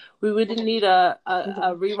beings. We wouldn't need a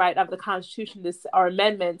Hmm. rewrite of the constitution, this or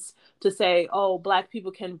amendments to say, oh, black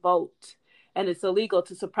people can vote and it's illegal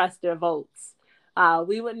to suppress their votes.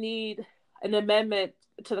 We would need an amendment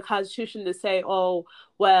to the constitution to say, oh,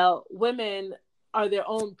 well, women are their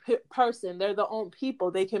own person. They're their own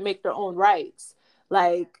people. They can make their own rights.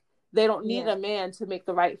 Like, they don't need Yeah. a man to make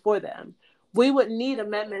the right for them. We wouldn't need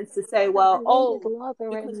amendments to say, well, And then these oh, laws are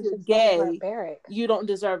written because is you're just so gay, barbaric. you don't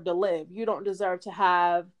deserve to live. You don't deserve to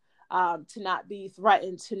have, to not be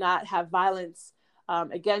threatened, to not have violence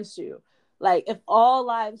against you. Like, if all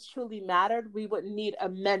lives truly mattered, we wouldn't need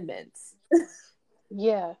amendments,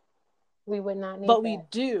 Yeah, we would not need but we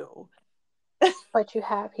that. do. But you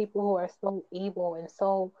have people who are so evil and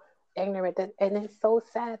so ignorant that, and it's so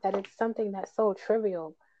sad that it's something that's so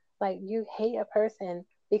trivial. Like you hate a person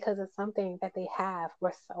because of something that they have,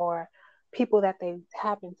 or people that they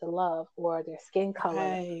happen to love, or their skin color,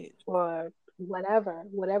 Right. or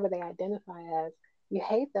whatever they identify as. You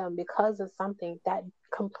hate them because of something that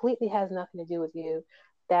completely has nothing to do with you,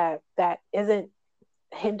 that isn't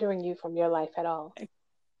hindering you from your life at all.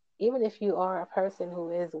 Even if you are a person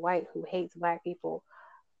who is white who hates black people,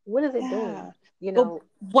 what is it doing? Yeah. You But know,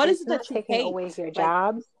 what is it's it not that you taking away hate? your Like,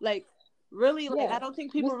 jobs. like really, like, I Yeah, don't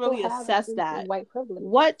think you people still really have assess that. white privilege.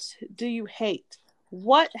 What do you hate?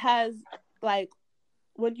 What has, like,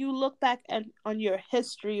 when you look back on your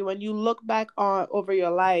history, when you look back on over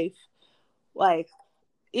your life, like,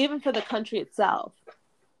 even for the country itself,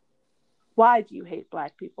 why do you hate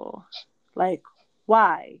black people? Like,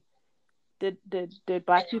 why? Did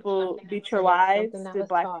black people beat your It's something wives? that Did was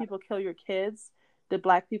black taught. people kill your kids? Did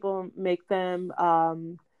black people make them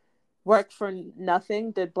work for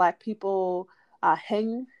nothing? Did black people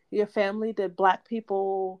hang your family? Did black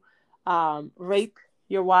people rape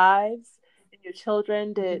your wives and your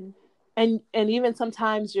children? Did Hmm. and even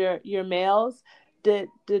sometimes your males? Did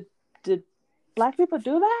black people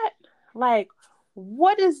do that? Like,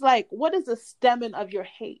 what is the stemming of your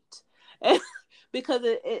hate? Because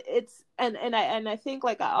it's and I think,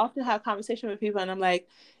 like, I often have conversation with people and I'm like,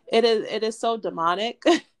 it is so demonic.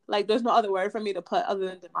 Like, there's no other word for me to put other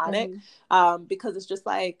than demonic. Hmm. Because it's just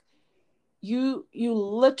like, you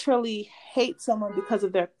literally hate someone because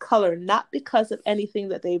of their color, not because of anything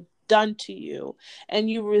that they've done to you, and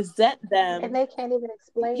you resent And them. they can't even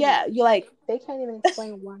explain Yeah, it. you're like, They can't even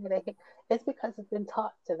explain why they hate. It's because it's been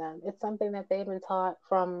taught to them. It's something that they've been taught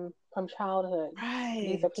from childhood.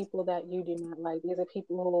 These are right, people that you do not like. These are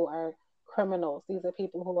people who are criminals. These are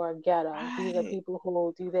people who are ghetto. These are right, people who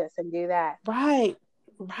will do this and do that. right,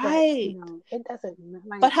 But right. it doesn't,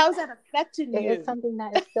 But like, how's that affecting it's you? something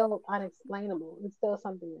that is still unexplainable. It's still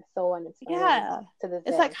something that's so unexplainable Yeah, to this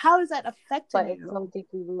it's like, day. how is that affecting But it's so you?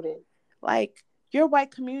 deeply rooted. Like, your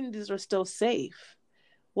white communities are still safe,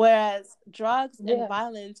 whereas drugs and Yeah.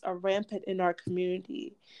 violence are rampant in our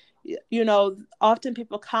community. Often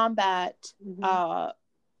people combat Hmm.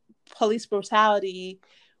 police brutality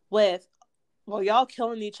with, well, y'all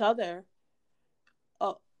killing each other.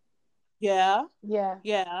 Oh, yeah, Yeah.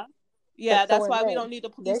 yeah, yeah. But so That's are why we they. don't need the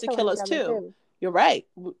police They're to killing kill each us other too. too. You're right.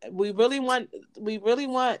 We really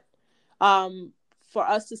want um for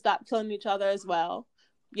us to stop killing each other as well.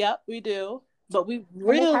 Yep, we do. But we And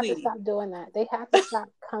they have to really, stop doing that. They have to stop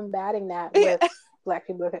combating that with black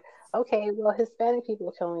people. Okay, well, Hispanic people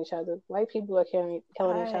are killing each other. White people are killing each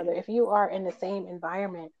other. right, If you are in the same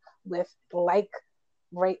environment with like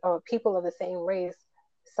rate or people of the same race,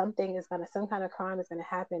 some kind of crime is gonna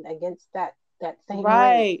happen against that same race.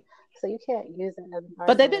 right. So you can't use it as an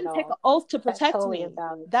But they argument at didn't take an all. oath to That's protect totally me.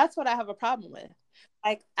 invalid. That's what I have a problem with.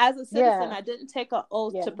 Like, as a citizen, Yeah, I didn't take an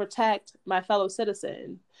oath yeah. to protect my fellow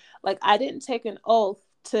citizen. Like, I didn't take an oath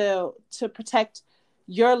to protect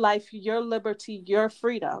your life, your liberty, your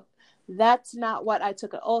freedom. That's not what I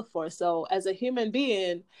took an oath for. So, as a human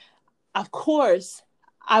being, of course,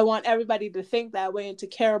 I want everybody to think that way and to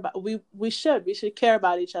care about, we should care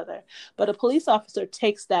about each other. But a police officer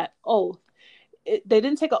takes that oath. They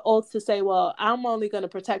didn't take an oath to say, well, I'm only going to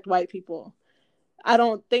protect white people. I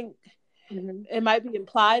don't think, Hmm. it might be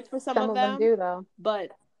implied for some Some of of them them, do though.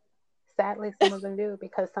 but Sadly, some of them do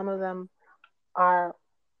because some of them are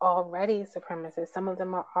already supremacists. Some of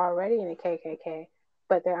them are already in the KKK,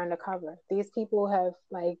 but they're undercover. These people have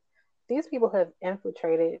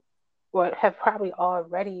infiltrated or have probably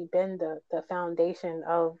already been the foundation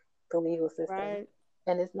of the legal system. right,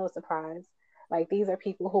 And it's no surprise. Like these are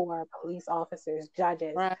people who are police officers,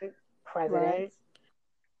 judges, right, presidents,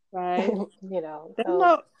 right. Right.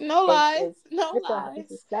 So No it's lies, it's no it's a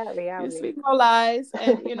lies. sad You reality. speak no lies,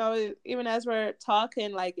 and even as we're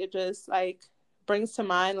talking, like it just like brings to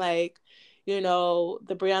mind like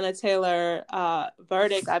the Breonna Taylor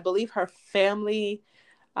verdict. I believe her family.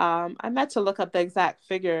 I meant to look up the exact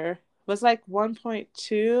figure. Was like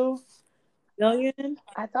 1.2 million.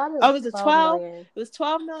 I thought it Oh, was was it 12 12? million. It was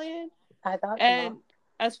 12 million. I thought And so.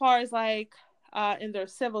 as far as like in their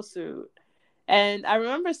civil suit, and I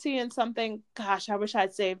remember seeing something. Gosh, I wish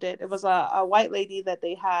I'd saved it. It was a white lady that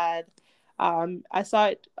they had. I saw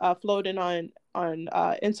it floating on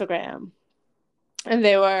Instagram, and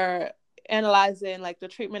they were analyzing like the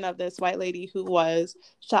treatment of this white lady who was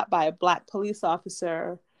shot by a black police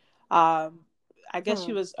officer. Um, I guess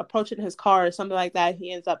she Hmm. was approaching his car or something like that.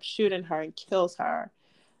 He ends up shooting her and kills her.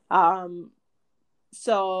 Um,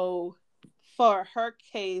 so for her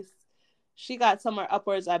case, she got somewhere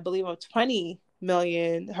upwards, I believe, of 20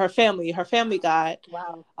 million. Her family got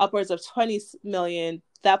Wow. upwards of 20 million.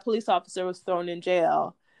 That police officer was thrown in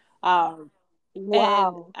jail. Um, and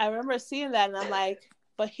Wow. I remember seeing that and I'm like,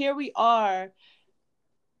 but here we are,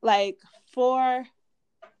 like, for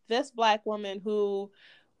this black woman who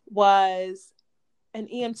was an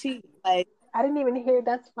EMT, like, I didn't even hear.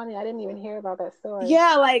 That's funny. I didn't even hear about that story.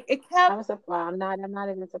 yeah, like it kept. I'm surprised. I'm not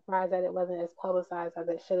even surprised that it wasn't as publicized as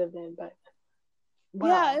it should have been. But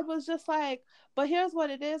Yeah, wow. it was just like, but here's what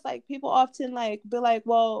it is. Like, people often like be like,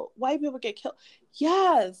 well, white people get killed.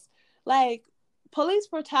 Yes, like police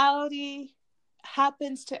brutality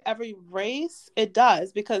happens to every race. It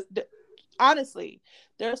does because honestly,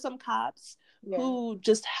 there are some cops Yeah. who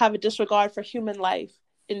just have a disregard for human life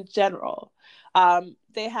in general.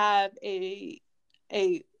 They have a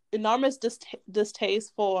enormous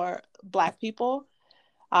distaste for black people.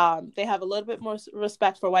 They have a little bit more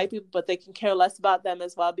respect for white people, but they can care less about them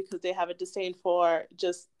as well because they have a disdain for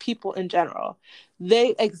just people in general.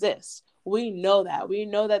 They exist. We know that. We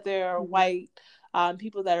know that there are Hmm. white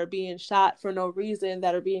people that are being shot for no reason,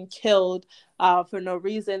 that are being killed for no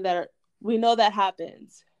reason. We know that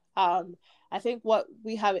happens. I think what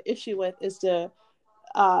we have an issue with is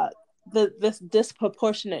uh, this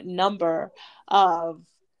disproportionate number of.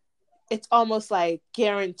 It's almost like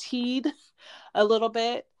guaranteed a little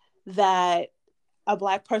bit that a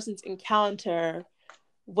black person's encounter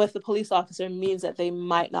with the police officer means that they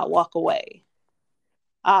might not walk away.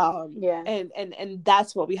 Yeah. And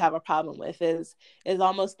that's what we have a problem with is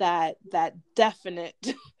almost that definite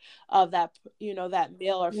of that that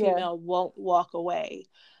male or Yeah. female won't walk away.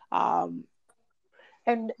 um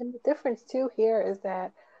And the difference too here is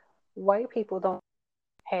that white people don't.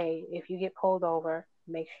 Hey, if you get pulled over,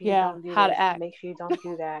 make sure you yeah, don't do how this. to act. Make sure you don't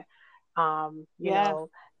do that. Um, you Yeah, know,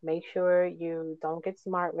 make sure you don't get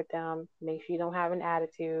smart with them. Make sure you don't have an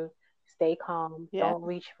attitude. Stay calm. yeah, Don't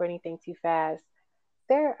reach for anything too fast.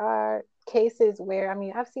 There are cases where, I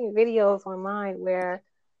mean, I've seen videos online where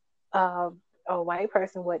uh, a white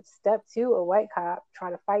person would step to a white cop,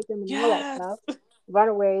 try to fight them and all that yes, stuff, run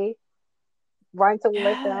away, run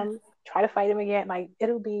towards yes, them, try to fight them again. Like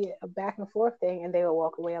it'll be a back and forth thing, and they will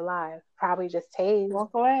walk away alive. Probably just tased,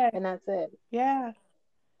 walk away. and that's it. Yeah,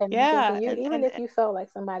 And I'm yeah, thinking, you even if and you felt like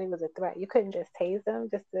somebody was a threat, you couldn't just tase them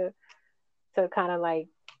just to kind of like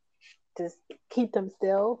just keep them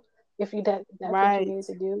still. If you that's what you right, needed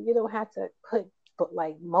to do, you don't have to put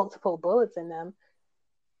like multiple bullets in them.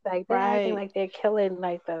 Like they're acting right, like they're killing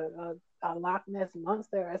like the a Loch Ness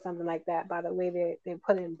monster or something like that by the way they're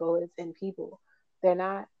putting bullets in people. They're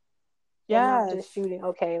not. They're not just yes, shooting.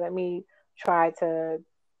 Okay, let me try to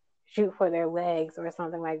shoot for their legs or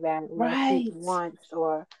something like that. You know, shoot right. once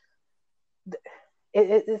or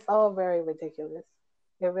it's all very ridiculous.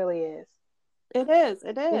 It really is. It is.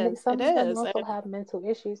 It And then is. It some of them is. also have mental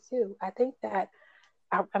issues too. I think that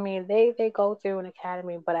I mean they go through an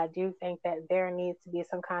academy, but I do think that there needs to be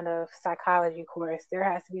some kind of psychology course. There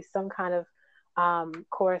has to be some kind of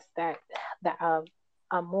course that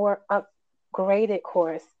a more upgraded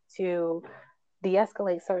course to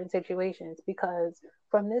de-escalate certain situations because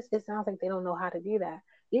from this it sounds like they don't know how to do that.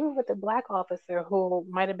 Even with the black officer who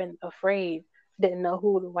might have been afraid, didn't know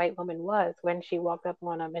who the white woman was when she walked up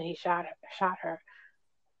on him and he shot her.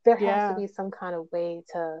 There has to Yeah. be some kind of way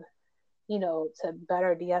to to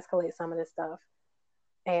better de-escalate some of this stuff.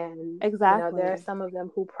 And there are Exactly. some of them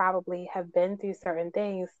who probably have been through certain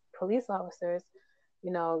things, police officers.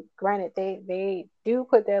 Granted they do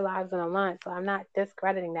put their lives on the line, so I'm not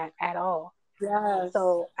discrediting that at all. Yes.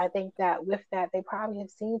 So I think that with that, they probably have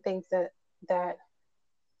seen things that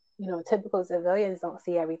typical civilians don't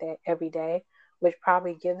see every day, which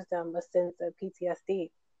probably gives them a sense of PTSD,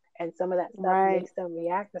 and some of that stuff Right. makes them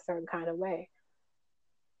react a certain kind of way.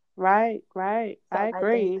 Right, right. I So I think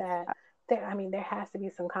agree. that I mean, there has to be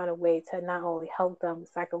some kind of way to not only help them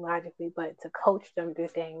psychologically, but to coach them through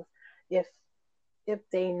things. If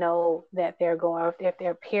they know that they're going, or if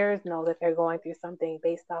their peers know that they're going through something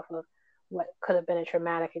based off of what could have been a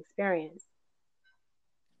traumatic experience.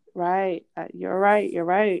 Right. You're right. You're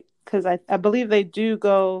right. Because I believe they do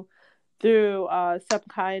go through some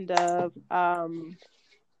kind of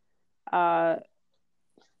uh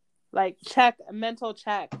like check mental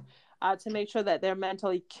check to make sure that they're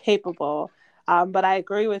mentally capable. But I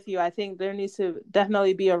agree with you. I think there needs to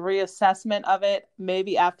definitely be a reassessment of it,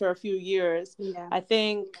 maybe after a few years. Yeah. I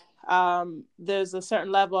think there's a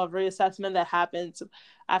certain level of reassessment that happens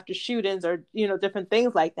after shootings or different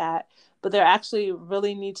things like that. But there actually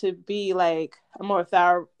really need to be like a more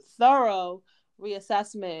thorough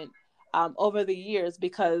reassessment over the years,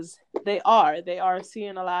 because they are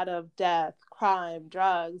seeing a lot of death, crime,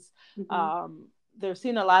 drugs. Hmm. um, they're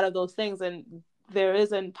seeing a lot of those things, and there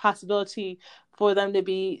is a possibility for them to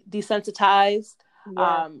be desensitized,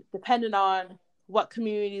 Yes. depending on what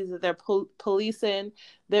communities that they're policing.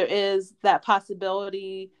 There is that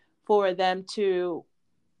possibility for them to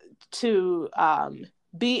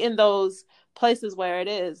be in those places where it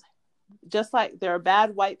is just like there are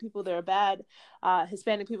bad white people, there are bad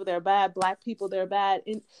Hispanic people, there are bad Black people, there are bad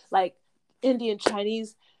like Indian,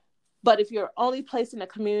 Chinese. But if you're only placed in a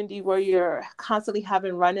community where you're constantly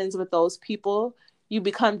having run-ins with those people, you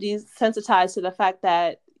become desensitized to the fact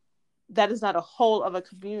that that is not a whole of a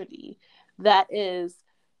community. That is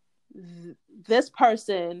this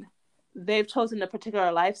person, they've chosen a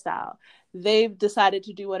particular lifestyle. They've decided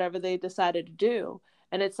to do whatever they decided to do.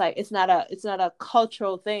 And it's like it's not a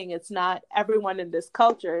cultural thing. It's not everyone in this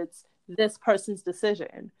culture. It's this person's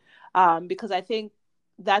decision. Because I think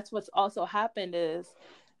that's what's also happened is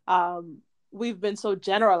um, we've been so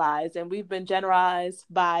generalized, and we've been generalized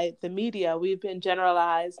by the media. We've been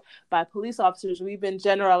generalized by police officers. We've been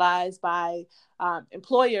generalized by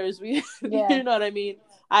employers. We, Yeah. you know what I mean?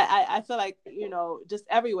 I feel like, just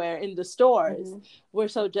everywhere in the stores, Hmm. we're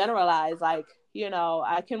so generalized. Like,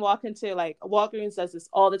 I can walk into like Walgreens does this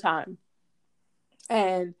all the time.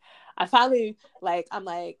 And I finally, like, I'm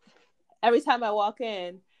like, every time I walk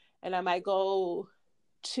in and I might go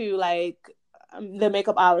to like the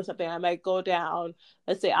makeup aisle or something, I might go down,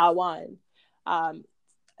 let's say aisle one. Um,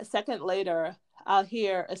 a second later, I'll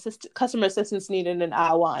hear customer assistance needed in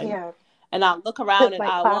aisle one. Yeah. And I'll look around It's in like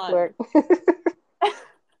aisle one. clockwork.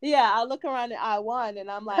 Yeah, I'll look around in aisle one, and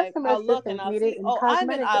I'm like, Customer I'll look and assistance I'll needed see, in oh, I'm in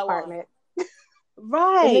cosmetic aisle one. department. And then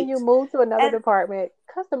Right. you move to another And department.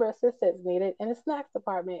 Customer assistance needed in a snacks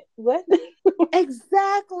department. What?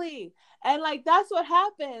 exactly. And like, that's what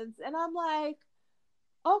happens. And I'm like,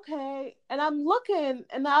 okay. And I'm looking,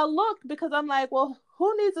 and I'll look because I'm like, well,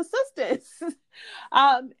 who needs assistance?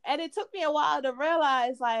 And it took me a while to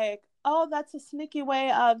realize, like, oh, that's a sneaky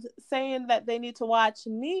way of saying that they need to watch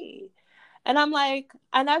me. And I'm like,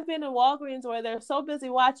 and I've been in Walgreens where they're so busy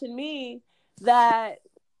watching me that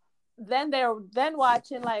then they're then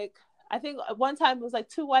watching, like, I think one time it was like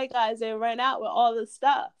two white guys, they ran out with all this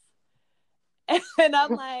stuff. And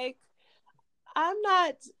I'm like, I'm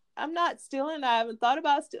not I'm not stealing. I haven't thought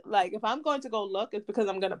about like, if I'm going to go look, it's because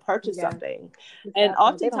I'm going to purchase Yeah, something. it's And that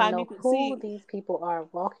point. They don't oftentimes you know can who see, these people are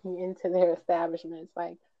walking into their establishments.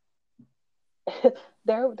 Like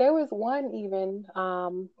there was one even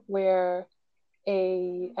where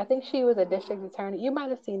I think she was a district attorney. You might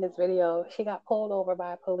have seen this video. She got pulled over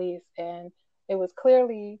by police, and it was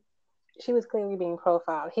clearly she was clearly being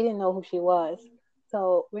profiled. He didn't know who she was.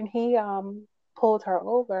 So when he pulled her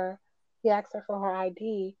over, he asked her for her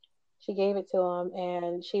ID. She gave it to him,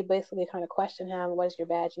 and she basically kind of questioned him, "What's your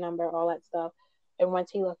badge number?" All that stuff. And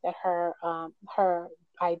once he looked at her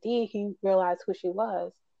ID, he realized who she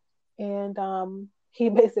was, and he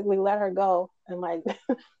basically let her go in like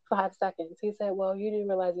 5 seconds. He said, "Well, you didn't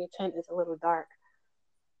realize your tint is a little dark."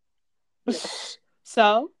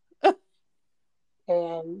 so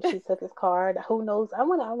And she took his card. Who knows? I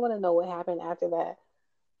want to know what happened after that.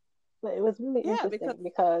 But it was really yeah, because interesting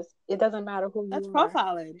because it doesn't matter who that's you are.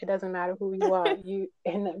 profiling. It doesn't matter who you are. You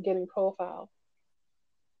end up getting profiled.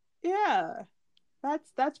 Yeah,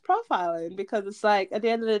 that's profiling, because it's like at the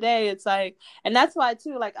end of the day, it's like, and that's why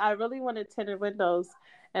too, like, I really wanted tinted windows,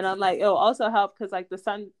 and I'm like, it'll also help because like the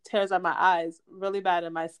sun tears out my eyes really bad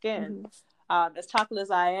in my skin. Hmm. As chocolate as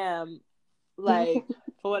I am, like,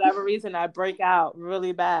 for whatever reason, I break out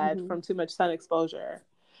really bad Hmm. from too much sun exposure.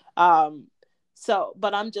 um so,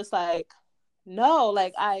 but I'm just like, no,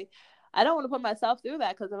 like, I don't want to put myself through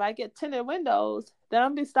that, because if I get tinted windows, then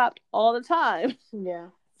I'm gonna be stopped all the time. Yeah.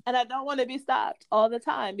 And I don't want to be stopped all the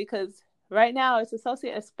time, because Right now, it's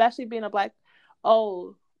associated, especially being a black.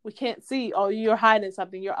 Oh, we can't see. Oh, you're hiding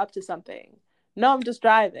something. You're up to something. No, I'm just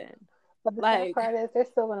driving. But the sad Like, part is they're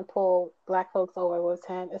still gonna pull black folks over with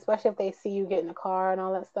 10, especially if they see you get in a car and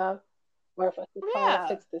all that stuff, or if the car yeah,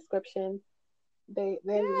 fits the description. They're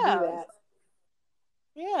gonna do yeah, that.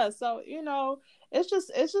 yeah. So it's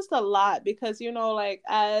just a lot because like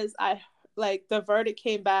as I like the verdict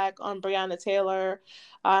came back on Breonna Taylor,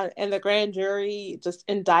 and the grand jury just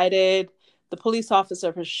indicted the police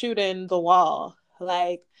officer for shooting the wall.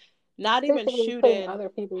 Like, not even Basically putting shooting other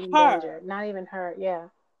people in her, danger, not even her. Yeah.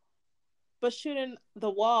 but shooting the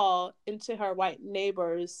wall into her white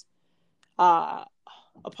neighbor's uh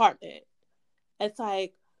apartment. It's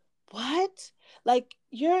like, what? Like,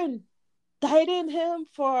 you're indicting him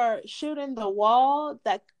for shooting the wall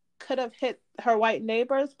that could have hit her white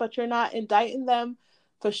neighbors, but you're not indicting them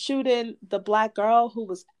for shooting the black girl who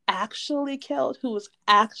was actually killed, who was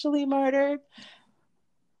actually murdered.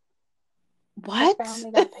 Her What?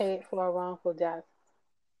 family got paid for a wrongful death,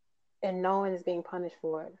 and no one is being punished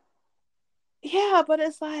for it. Yeah, but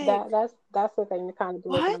it's like, That's the thing that kind of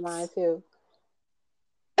blows my what? mind too.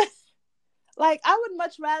 Like, I would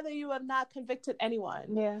much rather you have not convicted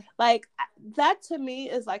anyone. Yeah, Like, that to me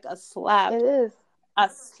is like it is. a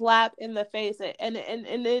slap in the face, and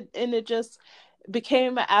it just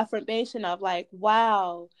became an affirmation of like,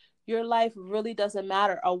 wow, your life really doesn't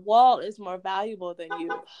matter. A wall is more valuable than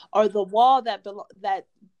you, or the wall that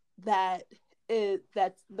is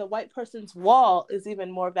that the white person's wall is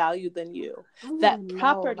even more valued than you. I want to That know,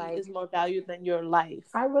 property like, is more valued than your life.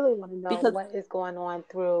 I really want to know Because what is going on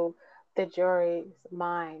through the jury's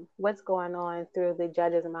mind. What's going on through the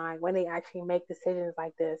judge's mind when they actually make decisions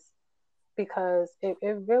like this? Because it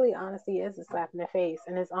really honestly is a slap in the face.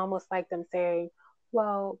 And it's almost like them saying,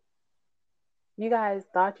 well, you guys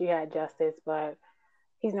thought you had justice, but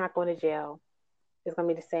he's not going to jail. It's going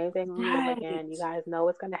to be the same thing all over again. You right, guys know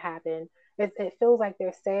what's going to happen. It feels like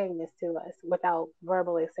they're saying this to us without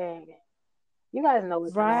verbally saying it. You guys know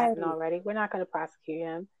what's going to happen right. already. We're not going to prosecute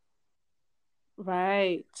him.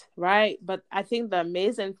 Right, right. But I think the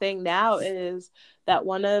amazing thing now is that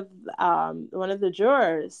one of the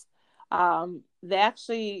jurors, they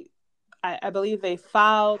actually, I believe they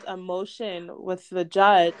filed a motion with the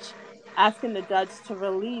judge, asking the judge to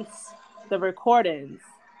release the recordings.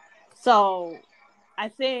 So I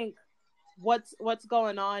think what's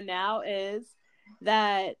going on now is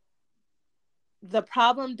that the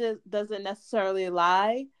problem doesn't necessarily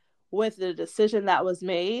lie with the decision that was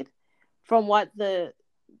made, from what the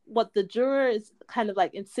juror is kind of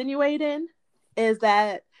like insinuating is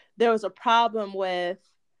that there was a problem with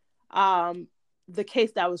um the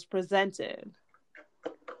case that was presented,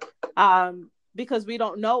 because we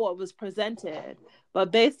don't know what was presented,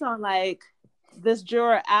 but based on like this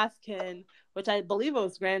juror asking, which I believe it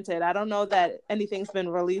was granted. I don't know that anything's been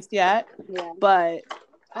released yet, Yeah. but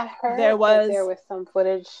I there heard that there was. was some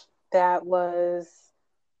footage that was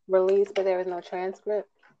released, but there was no transcript.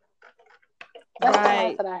 That's the last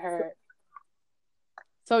Right. that I heard.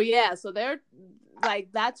 So yeah, so they're like,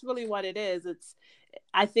 that's really what it is.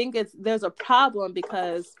 I think there's a problem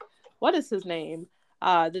because what is his name?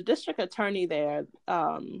 The district attorney there.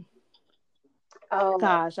 Oh,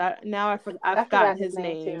 Gosh, I I forgot forgot his his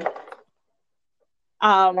name too, name. but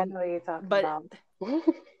I Um, know who you're talking but about.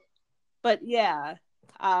 but yeah,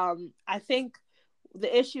 I think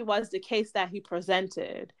the issue was the case that he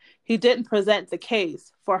presented. He didn't present the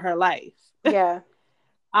case for her life. Yeah,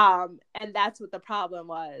 And that's what the problem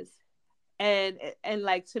was. And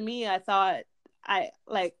like, to me, I thought, I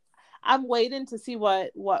like I'm waiting to see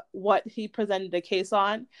what he presented a case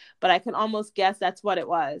on, but I can almost guess that's what it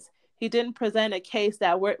was. He didn't present a case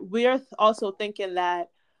that we're also thinking that,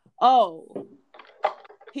 oh,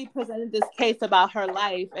 he presented this case about her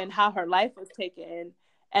life and how her life was taken,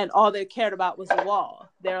 and all they cared about was the wall.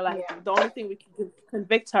 They're like, yeah. the only thing we can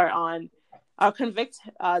convict her on, or convict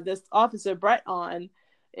this officer Brett on,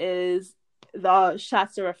 is the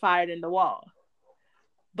shots that were fired in the wall.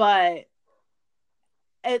 But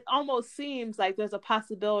it almost seems like there's a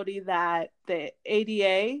possibility that the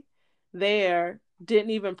ADA there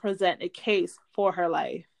didn't even present a case for her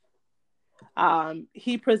life.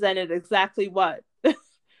 He presented exactly what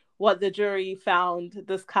the jury found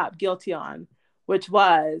this cop guilty on, which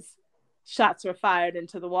was shots were fired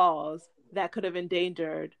into the walls that could have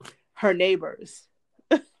endangered her neighbors.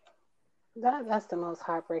 That's the most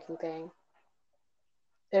heartbreaking thing.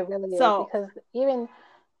 It really is So, because even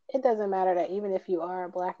it doesn't matter that even if you are a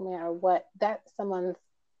black man or what, that's someone's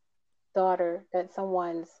daughter, that's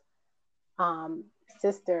someone's um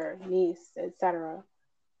sister, niece, etc.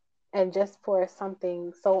 And just for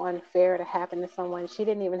something so unfair to happen to someone, she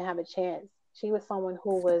didn't even have a chance. She was someone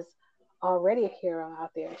who was already a hero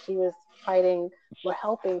out there. She was fighting, or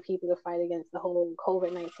helping people to fight against the whole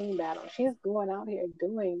COVID-19 battle. She's going out here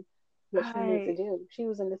doing what she needed to Right. do. She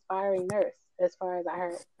was an aspiring nurse, as far as I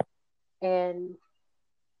heard. And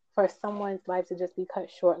for someone's life to just be cut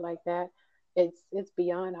short like that, it's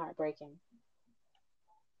beyond heartbreaking.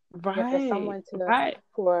 And for Right. someone to, Right.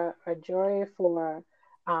 for a jury, for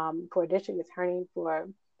a district attorney, for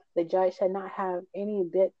the judge to not have any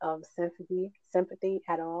bit of sympathy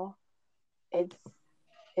at all, it's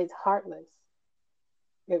it's heartless.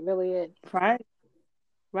 It really is. Right.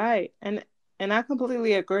 Right. And I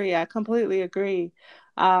completely agree. I completely agree.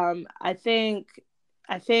 I think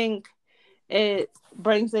it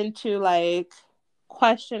brings into like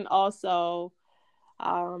question also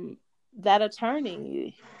that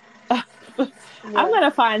attorney. I'm Yeah,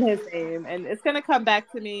 gonna find his name and it's gonna come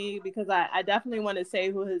back to me because I definitely want to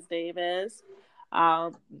say who his name is.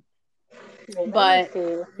 Um, wait, let me but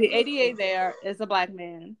see. the ADA there is a black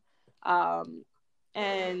man. Um,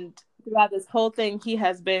 and throughout this whole thing, he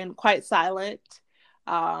has been quite silent.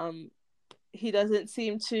 Um, he doesn't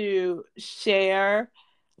seem to share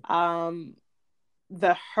um,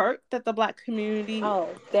 the hurt that the black community Oh,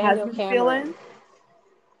 has Daniel been feeling. Cameron.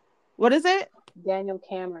 What is it? Daniel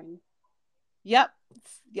Cameron. Yep,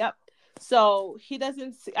 yep. So he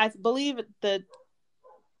doesn't. I believe the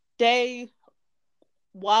day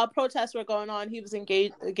while protests were going on, he was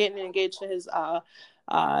getting engaged to his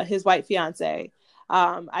white fiance.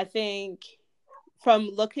 I think from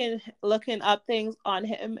looking up things on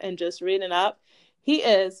him and just reading up, he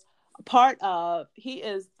is he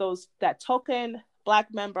is those that token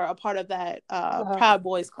black member, a part of that Uh, Proud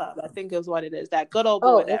Boys Club. I think is what it is. That good old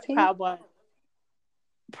oh, boy, is that he?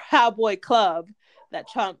 Proud Boy Club that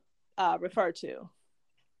Trump referred to.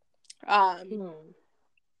 Um, Hmm.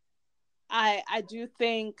 I do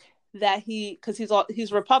think that because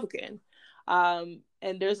he's Republican, and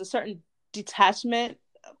there's a certain detachment,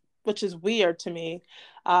 which is weird to me,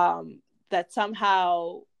 that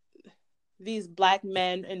somehow these black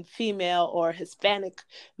men and female or Hispanic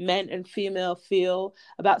men and female feel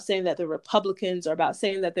about saying that they're Republicans or about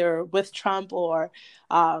saying that they're with Trump or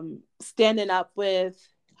standing up with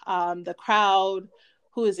the crowd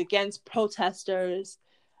who is against protesters.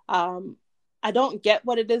 Um, I don't get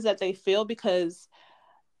what it is that they feel because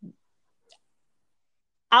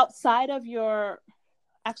outside of your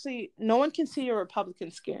actually no one can see your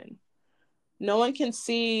Republican skin. No one can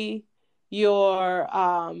see your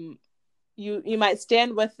you might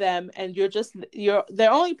stand with them and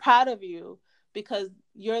they're only proud of you because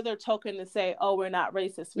you're their token to say, oh, we're not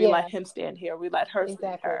racist, we let Yeah, him stand here, we let her stand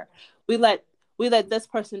exactly. here, we let we let this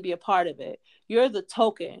person be a part of it. You're the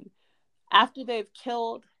token. After they've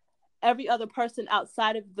killed every other person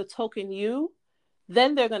outside of the token you,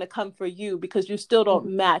 then they're going to come for you because you still don't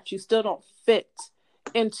Hmm. match, you still don't fit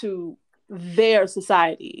into their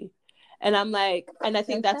society. And I'm like, and I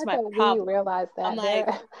think It's that's sad my that we problem. realize I'm that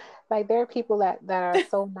like, like there are people that are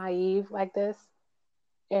so naive like this,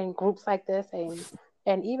 in groups like this,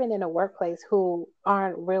 and even in a workplace, who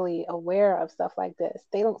aren't really aware of stuff like this.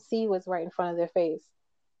 They don't see what's right in front of their face.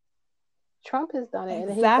 Trump has done it,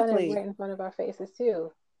 and he's done it exactly. right in front of our faces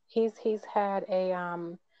too. He's had a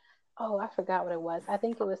oh, I forgot what it was. I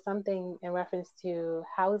think it was something in reference to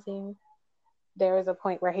housing. There was a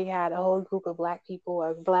point where he had a whole group of black people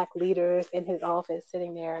or black leaders in his office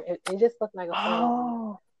sitting there. It just looked like a photo op.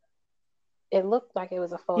 Oh, It looked like it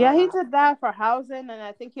was a photo yeah, he op. did that for housing, and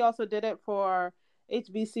I think he also did it for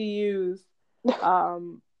HBCUs,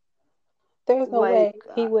 um, There's no like way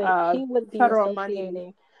he would be federal money.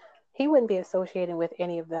 associating, he wouldn't be associating with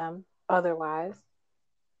any of them otherwise.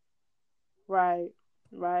 Right,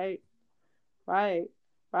 right, right,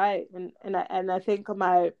 right. And I think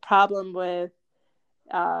my problem with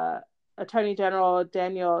uh, Attorney General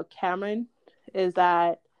Daniel Cameron is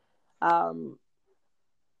that um,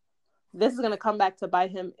 this is going to come back to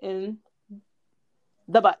bite him in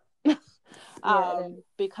the butt. Yeah, it is. If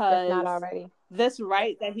not Because already. this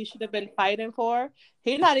right that he should have been fighting for,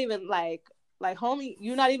 he not even like homie,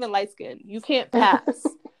 you not even light skinned. You can't pass.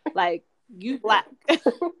 Like you black.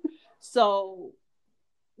 So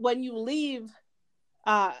when you leave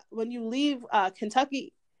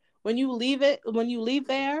Kentucky, when you leave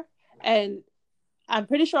there, and I'm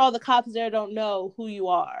pretty sure all the cops there don't know who you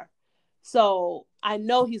are. So I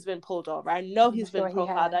know he's been pulled over. I know I'm he's been sure he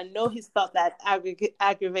profiled. has. I know he's felt that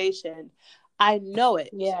aggravation. I know it.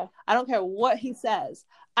 Yeah. I don't care what he says.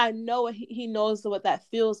 I know he knows what that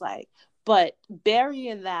feels like. But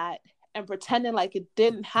burying that and pretending like it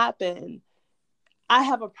didn't happen, I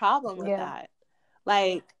have a problem with Yeah. that.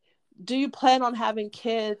 Like, do you plan on having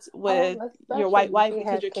kids Oh, with your white especially if wife? he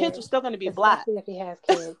Because has your kids are kids. still going to be black. Especially if he has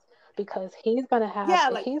kids. Because he's gonna have Yeah,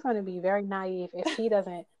 like, he's gonna be very naive if he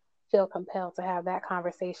doesn't feel compelled to have that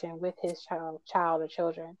conversation with his child or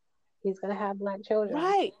children. He's gonna have black children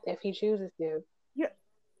right. if he chooses to. You're,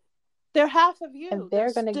 they're half of And you. They're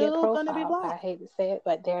they're gonna get still going to be profiled. I black. hate to say it,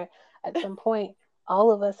 but they're at some point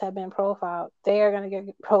all of us have been profiled. They are gonna get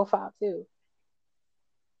profiled too.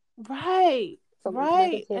 Right. So as much as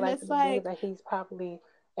Right. he And likes to it's believe like, that he's probably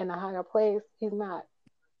in a higher place, he's not.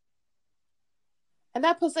 and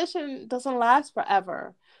that position doesn't last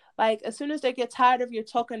forever. Like, as soon as they get tired of your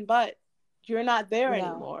token butt, you're not there No.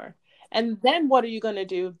 anymore. And then what are you going to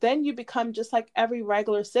do? Then you become just like every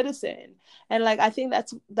regular citizen. And like, I think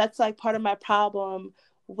that's like part of my problem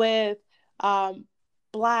with um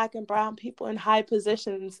black and brown people in high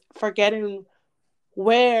positions forgetting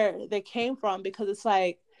where they came from, because it's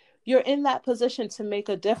like you're in that position to make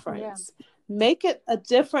a Yeah. difference. Make it a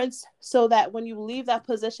difference so that when you leave that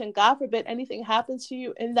position, God forbid anything happens to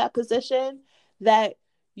you in that position, that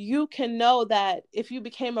you can know that if you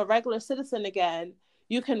became a regular citizen again,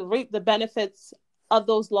 you can reap the benefits of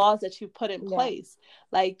those laws that you put in Yeah. place.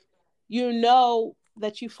 Like, you know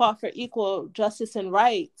that you fought for equal justice and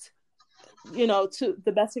rights, to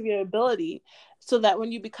the best of your ability, so that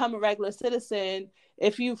when you become a regular citizen,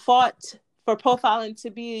 if you fought for profiling to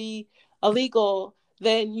be illegal,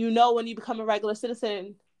 then when you become a regular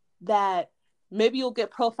citizen that maybe you'll get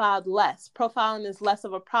profiled less. Profiling is less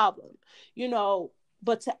of a problem, you know.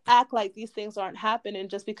 But to act like these things aren't happening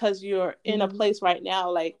just because you're in a Hmm. place right now,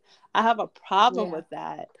 like, I have a problem Yeah. with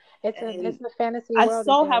that. It's And a fantasy I world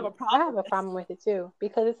that so have a I have problem a with. problem with it too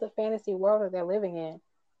because it's a fantasy world that they're living in.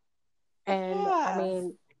 And I Yeah.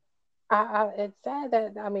 mean, it's sad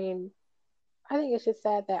that I think it's just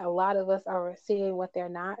sad that a lot of us are seeing what they're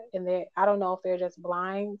not, and I don't know if they're just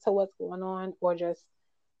blind to what's going on or just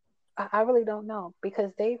I really don't know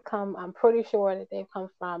because I'm pretty sure that they've come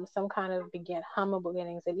from some kind of humble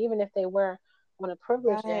beginnings. And even if they were on a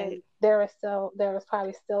privileged Right. end, there is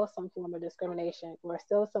probably still some form of discrimination or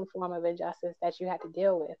still some form of injustice that you had to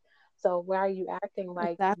deal with. So why are you acting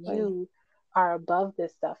like Exactly. you are above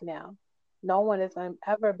this stuff now? No one is going to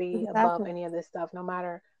ever be above Exactly. any of this stuff, no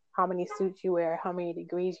matter how many suits you wear, how many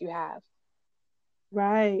degrees you have.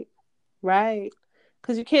 Right. Right.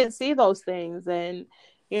 Because you can't see those things. And,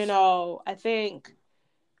 I think,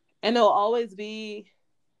 and it'll always be,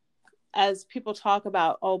 as people talk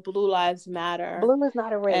about, oh, Blue Lives Matter. Blue is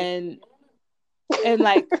not a race. And,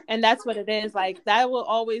 and that's what it is. Like, that will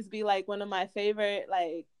always be like one of my favorite,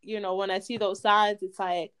 like, when I see those signs, it's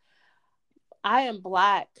like, I am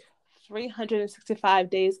black 365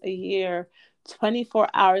 days a year, 24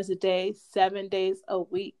 hours a day, 7 days a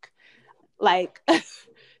week. Like,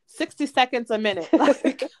 60 seconds a minute.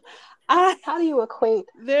 Like, I How do you equate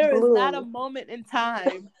there is not a blue? moment in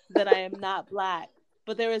time that I am not black,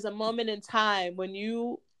 but there is a moment in time when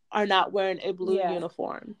you are not wearing a blue Yeah.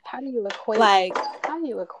 uniform. How do you equate Like,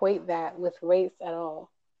 that with race at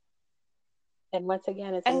all? And once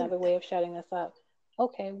again, it's and another way of shutting us up.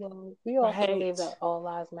 Okay, well, we also believe right, that all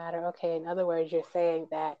lives matter. Okay, in other words, you're saying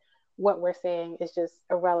that what we're saying is just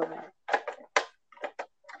irrelevant.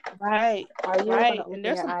 right, Are you going to right. And open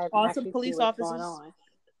there's your some eyes and awesome actually see police what's going officers. on?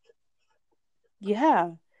 Yeah,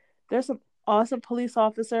 there's some awesome police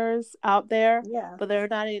officers out there, Yeah, but there are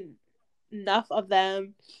not enough of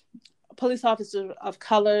them, police officers of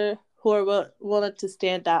color, who are willing to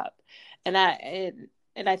stand up. And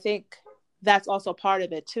I think that's also part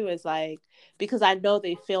of it too, is like, because I know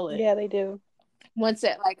they feel it. yeah, they do. Once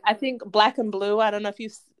it, like, I think Black and Blue, I don't know if you,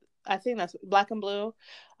 I think that's Black and Blue,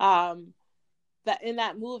 um that in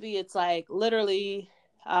that movie, it's like literally,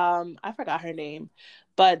 I forgot her name,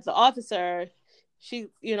 but the officer, she,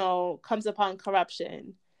 comes upon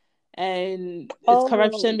corruption, and it's Oh,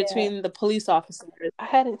 corruption yeah. between the police officers. I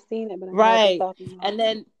hadn't seen it, but I know what you're Right. talking about. And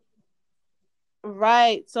then,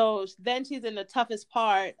 right. So then she's in the toughest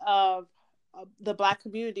part of the black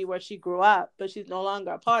community where she grew up, but she's no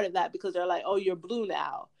longer a part of that, because they're like, "Oh, you're blue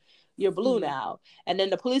now. You're blue Hmm. now." And then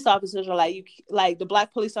the police officers are like, "You like," the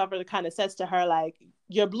black police officer kind of says to her like,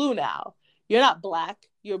 "You're blue now. You're not black.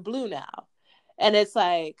 You're blue now." And it's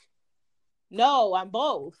like, no, I'm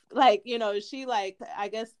both. Like, she, like, I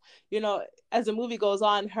guess, as the movie goes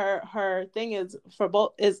on, her thing is, for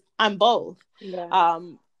both, is I'm both. Yeah,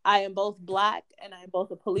 I am both black and I'm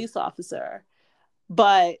both a police officer.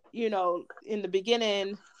 But, in the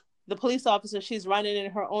beginning, the police officer, she's running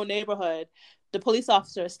in her own neighborhood. The police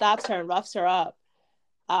officer stops her and roughs her up.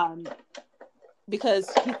 Um,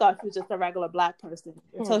 because he thought she was just a regular black person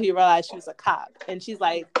until Hmm. he realized she was a cop. And she's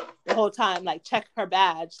like, the whole time, like, check her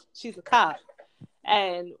badge. She's a cop.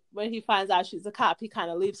 And when he finds out she's a cop, he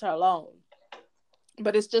kind of leaves her alone.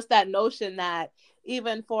 But it's just that notion that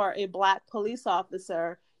even for a black police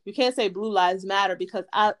officer, you can't say blue lives matter because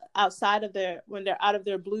outside of their, when they're out of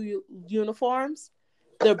their blue uniforms,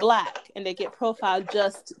 they're black and they get profiled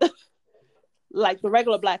just like the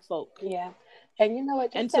regular black folk Yeah. And you know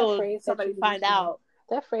what? Just that until phrase that somebody you find mentioned, out.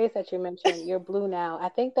 you're blue now. I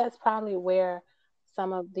think that's probably where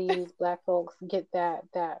some of these black folks get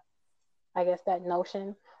that I guess that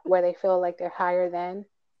notion where they feel like they're higher than.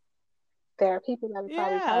 There are people that are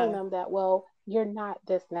probably telling Yeah. them that, well, you're not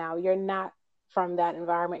this now. You're not from that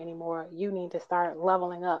environment anymore. You need to start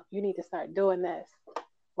leveling up. You need to start doing this.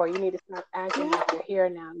 Or you need to start acting Yeah. like you're here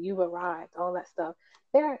now. You've arrived. All that stuff.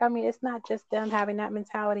 I mean, it's not just them having that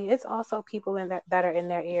mentality. It's also people in that are in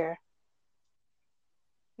their ear.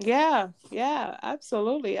 Yeah, yeah,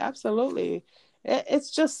 absolutely, absolutely. It's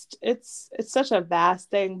just it's such a vast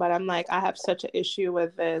thing, but I'm like I have such an issue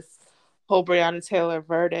with this whole Breonna Taylor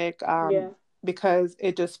verdict, Yeah. because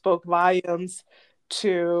it just spoke volumes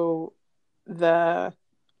to the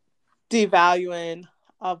devaluing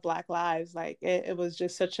of Black lives. Like it was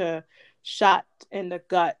just such a shot in the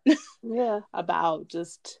gut Yeah. about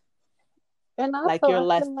just And like also, you're I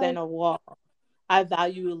less feel than like, a wall. I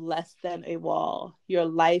value you less than a wall. Your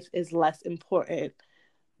life is less important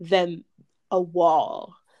than a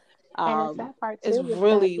wall. and the sad part Is too is that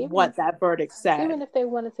really what that verdict even said. if they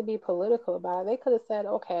wanted to be political about it, they could have said,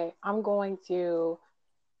 okay, I'm going to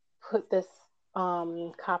put this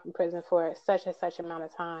cop in prison for such and such amount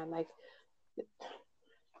of time. Like,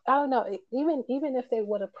 I don't know. Even if they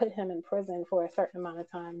would have put him in prison for a certain amount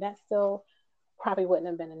of time, that still probably wouldn't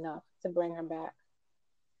have been enough to bring him back.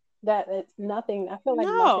 That it's nothing. I feel like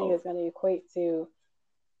nothing No, is going to equate to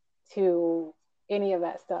any of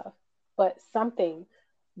that stuff. But something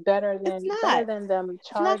it's better not. than them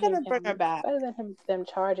It's not charging gonna bring her him. back. Better than them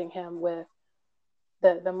charging him with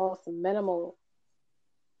the most minimal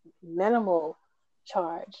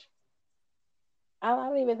charge. I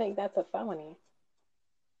don't even think that's a felony.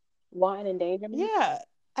 Wanton endangerment. Yeah,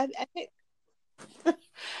 I think.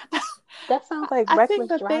 That sounds like I think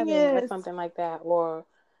reckless the thing driving or is, something like that. Or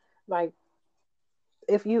like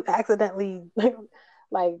if you accidentally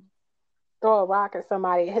like throw a rock at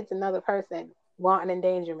somebody, it hits another person, wanton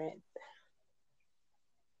endangerment.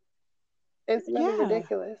 It's really yeah,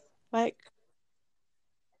 ridiculous. like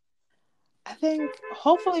I think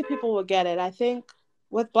hopefully people will get it. I think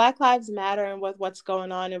with Black Lives Matter and with what's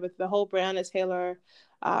going on and with the whole Breonna Taylor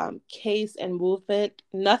case and movement,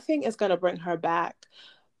 nothing is going to bring her back.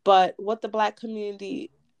 But what the Black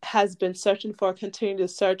community has been searching for, continue to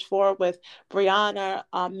search for with Breonna,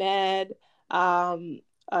 Ahmed,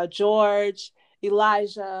 George,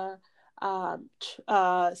 Elijah,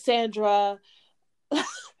 Sandra,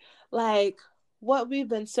 like what we've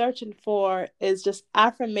been searching for is just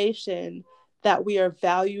affirmation that we are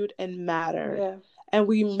valued and mattered Yeah. and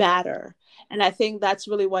we matter. And I think that's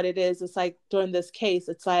really what it is. It's like during this case,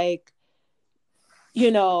 it's like,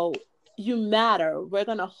 you know, you matter. We're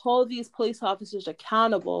going to hold these police officers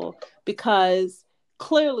accountable because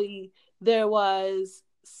clearly there was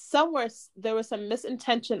some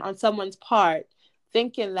misintention on someone's part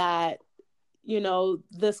thinking that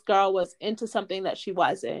this girl was into something that she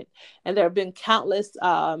wasn't. And there have been countless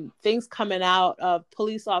things coming out of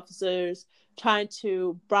police officers trying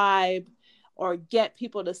to bribe or get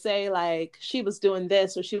people to say like she was doing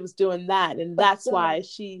this or she was doing that, and But that's still, why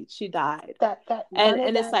she died. that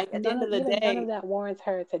And it's like at the end of the none of day, that warrants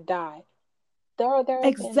her to die. There have been white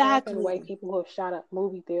exactly. people who have shot up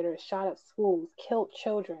movie theaters, shot up schools, killed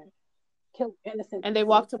children, killed innocent And they people,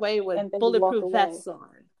 walked away with and then walked bulletproof away. vests on.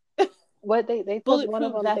 What Bulletproof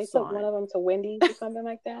they vests took one on. of them to Wendy's or something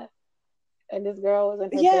like that, and this girl was in her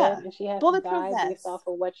bed Yeah, and she had to bulletproof die based vests. off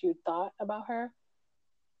of what you thought about her.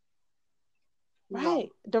 No. Right.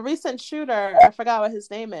 The recent shooter, I forgot what his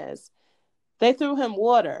name is. They threw him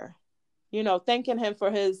water, thanking him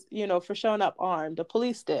for his, for showing up armed. The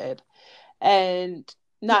police did. And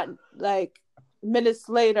not like minutes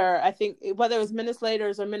later, I think whether it was minutes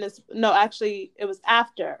later or minutes, no, actually it was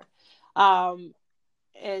after. Um,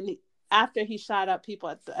 and after he shot up people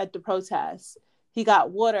at the protest, he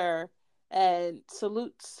got water and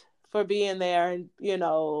salutes for being there and,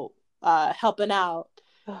 helping out.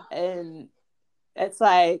 And it's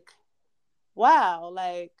like, wow,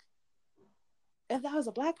 like if that was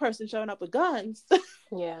a black person showing up with guns,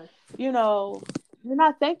 Yeah. you're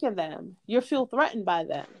not thanking them. You feel threatened by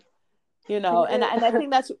them. And I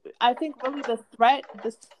think that's, I think really this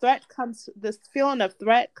feeling of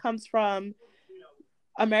threat comes from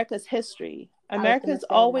America's history. I was gonna America's say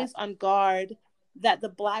that. always on guard that the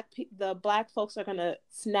black folks are going to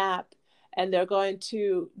snap and they're going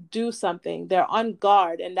to do something. They're on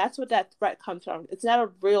guard, and that's what that threat comes from. It's not a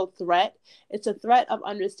real threat. It's a threat of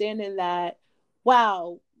understanding that,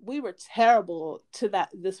 wow, we were terrible to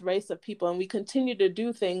this race of people, and we continue to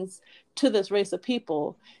do things to this race of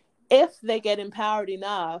people. If they get empowered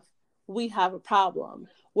enough, we have a problem.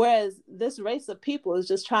 Whereas this race of people is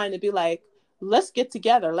just trying to be like, let's get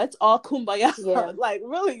together. Let's all kumbaya. Yeah. Like,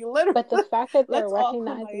 really, literally, But the fact that they're let's all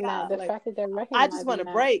recognizing that, kumbaya. the Like, fact that they're I just want recognizing to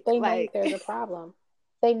that, break. they know that Like, there's a problem.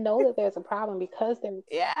 They know that there's a problem because they're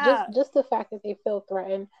yeah, just the fact that they feel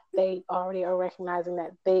threatened, they already are recognizing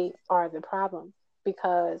that they are the problem.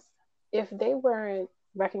 Because if they weren't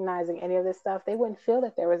recognizing any of this stuff, they wouldn't feel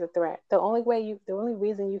that there was a threat. The only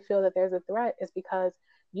reason you feel that there's a threat is because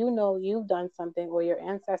you know you've done something or your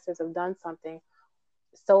ancestors have done something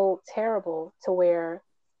so terrible to where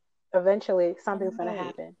eventually something's going to right,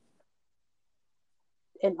 happen.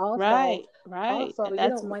 And also, right, right. And you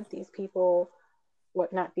that's don't want these people,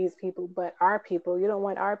 what, not these people, but our people, you don't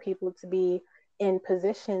want our people to be in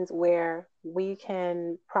positions where we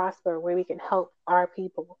can prosper, where we can help our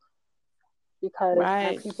people, because our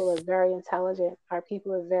right, people are very intelligent, our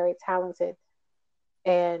people are very talented,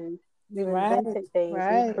 and we've right, invented things, we've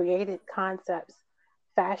right, created concepts,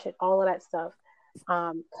 fashion, all of that stuff,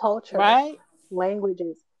 culture, right,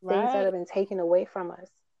 languages, things that have right, been taken away from us.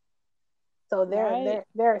 So right,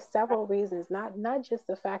 there are several reasons, not just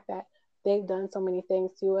the fact that they've done so many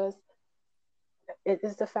things to us. It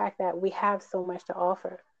is the fact that we have so much to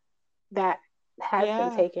offer that has been yeah,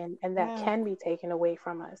 taken and that yeah, can be taken away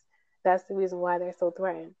from us. That's the reason why they're so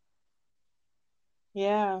threatened.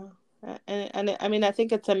 yeah. And I mean, I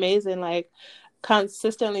think it's amazing, like,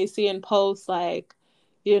 consistently seeing posts like,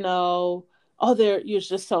 you know, oh, you're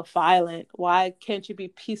just so violent. Why can't you be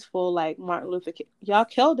peaceful like Martin Luther King? Y'all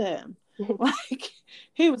killed him. Like,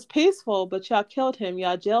 he was peaceful, but y'all killed him.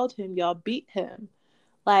 Y'all jailed him. Y'all beat him.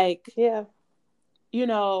 Like, Yeah. you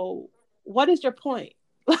know, what is your point?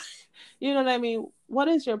 You know what I mean? What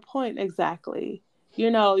is your point exactly?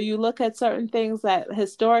 You look at certain things that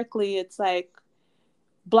historically it's like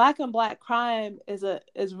black and black crime is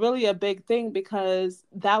really a big thing because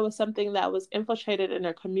that was something that was infiltrated in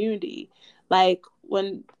our community. Like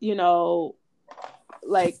when,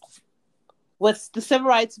 like with the civil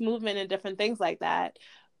rights movement and different things like that,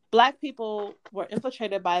 black people were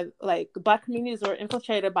infiltrated by, like, black communities were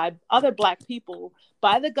infiltrated by other black people,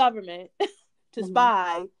 by the government, to Hmm.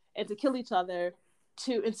 spy and to kill each other,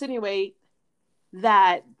 to insinuate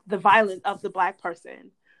that the violence of the black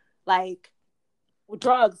person, like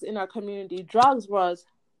drugs in our community, drugs was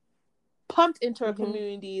pumped into our Hmm.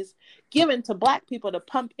 communities, given to black people to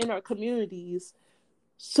pump in our communities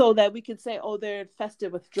so that we can say, oh, they're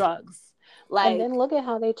infested with drugs. And then Like, look at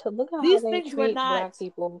how these they things were treat not. black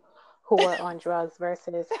people who are on drugs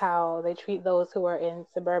versus how they treat those who are in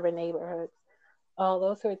suburban neighborhoods. Oh,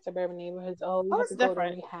 those who are in suburban neighborhoods, oh, we Oh, have it's to go to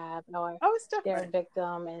different. rehab, or Oh, it's they're a different.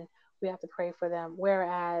 victim and we have to pray for them.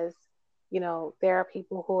 Whereas, there are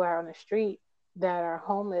people who are on the street that are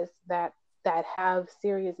homeless that have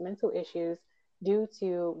serious mental issues due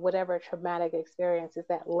to whatever traumatic experiences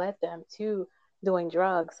that led them to doing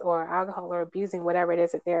drugs or alcohol or abusing whatever it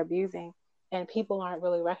is that they're abusing. And people aren't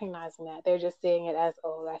really recognizing that. They're just seeing it as,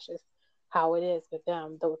 oh, that's just how it is with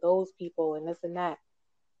them, those people, and this and that.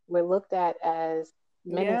 We're looked at as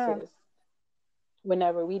Yeah, menaces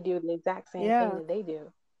whenever we do the exact same thing yeah, that they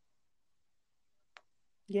do.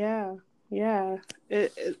 yeah, yeah.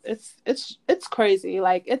 It's crazy.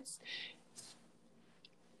 Like, it's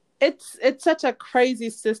such a crazy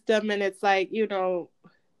system, and it's like,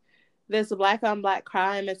 there's black on black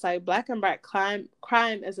crime. It's like black on black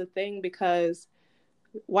crime is a thing because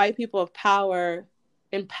white people of power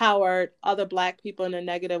empowered other black people in a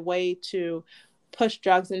negative way to push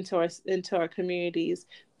drugs into our communities,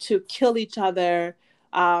 to kill each other,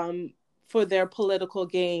 for their political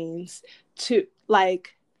gains, to,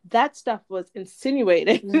 like, that stuff was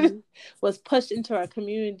insinuated, Mm-hmm. was pushed into our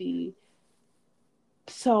community.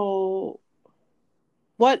 So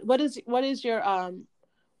what is your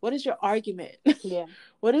argument? Yeah.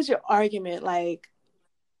 What is your argument, like,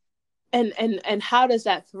 and how does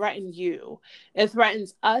that threaten you? It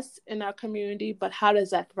threatens us in our community, but how does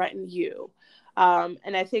that threaten you?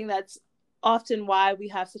 And I think that's often why we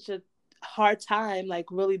have such a hard time, like,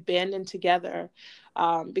 really banding together,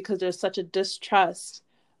 because there's such a distrust,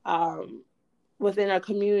 um, within our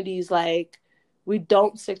communities. Like, we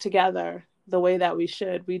don't stick together. the way that we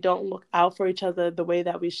should. We don't look out for each other the way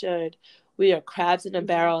that we should. We are crabs in a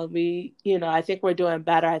barrel, and I think we're doing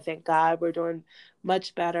better. I thank God we're doing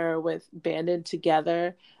much better with banding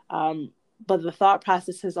together. But the thought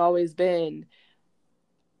process has always been,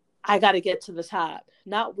 I got to get to the top.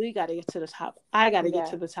 Not we got to get to the top. I got to get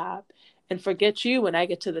Yeah. to the top and forget you when I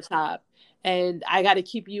get to the top. And I got to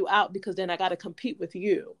keep you out because then I got to compete with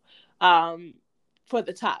you for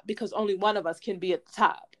the top, because only one of us can be at the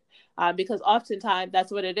top. Because oftentimes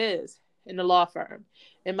that's what it is in the law firm.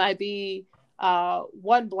 It might be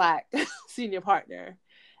one Black senior partner.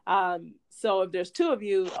 So if there's two of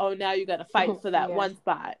you, oh, now you got to fight for that Yeah. one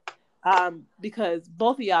spot, because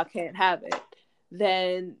both of y'all can't have it.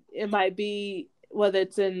 Then it might be, whether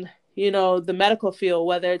it's in the medical field,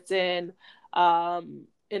 whether it's in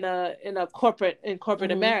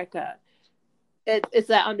corporate America, it's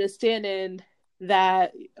that understanding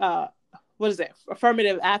that what is it,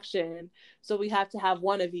 affirmative action. So we have to have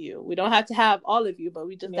one of you. We don't have to have all of you, but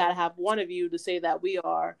we just got to have one of you to say that we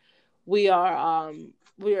are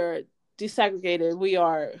desegregated.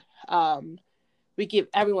 We give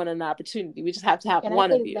everyone an opportunity. We just have to have And I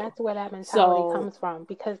one of think you. that's where that mentality So comes from,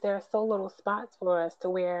 because there are so little spots for us to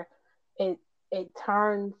where it it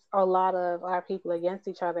turns a lot of our people against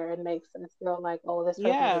each other and makes us feel like, oh, this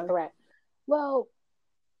person is a yeah, threat. Well,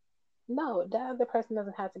 no, that other person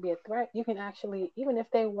doesn't have to be a threat. You can actually, even if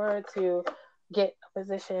they were to get a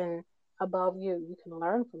position above you, you can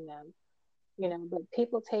learn from them. But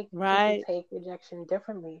people right, take rejection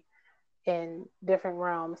differently in different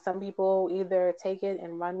realms. Some people either take it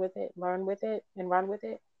and run with it, learn with it, and run with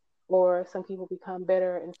it, or some people become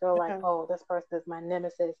bitter and feel like, yeah, oh, this person is my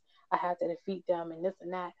nemesis. I have to defeat them and this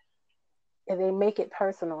and that. And they make it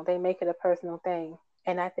personal. They make it a personal thing.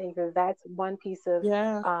 And I think that that's one piece of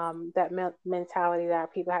yeah. that mentality that our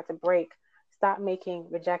people have to break. Stop making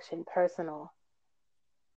rejection personal.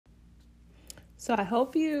 So I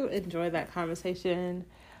hope you enjoyed that conversation.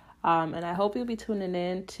 And I hope you'll be tuning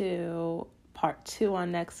in to part 2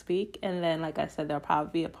 on next week. And then, like I said, there'll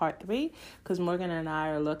probably be a part 3, because Morgan and I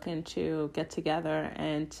are looking to get together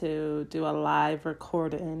and to do a live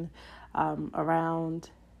recording around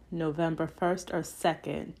November 1st or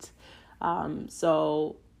 2nd.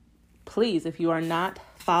 So please, if you are not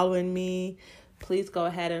following me, please go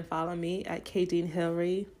ahead and follow me at K. Dean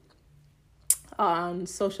Hillary on all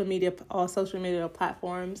social media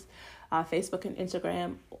platforms, Facebook and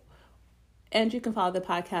Instagram. And you can follow the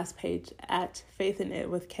podcast page at Faith in It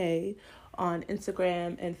with K on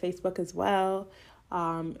Instagram and Facebook as well,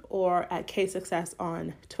 or at K Success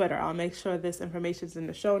on Twitter. I'll make sure this information is in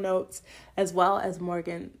the show notes, as well as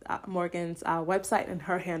Morgan's website and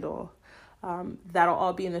her handle. That'll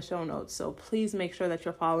all be in the show notes. So please make sure that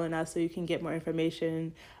you're following us so you can get more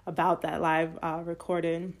information about that live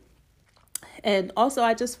recording. And also,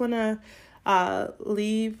 I just want to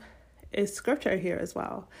leave a scripture here as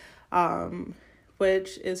well,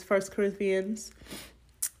 which is 1 Corinthians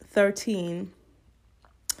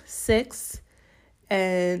 13:6,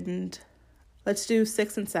 and let's do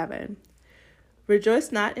 6 and 7.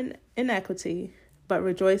 Rejoice not in iniquity, but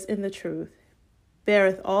rejoice in the truth.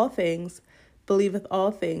 Beareth all things, believeth all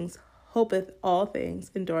things, hopeth all things,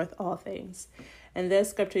 endureth all things. And this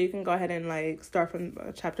scripture, you can go ahead and start from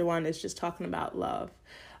chapter 1. Is just talking about love,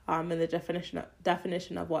 and the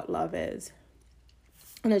definition of what love is.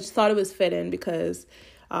 And I just thought it was fitting because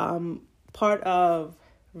part of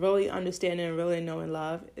really understanding and really knowing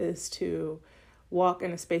love is to walk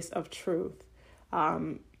in a space of truth,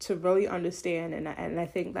 to really understand. And I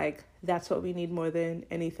think that's what we need more than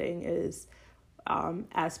anything is,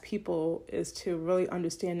 as people, is to really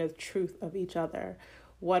understand the truth of each other.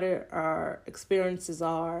 What our experiences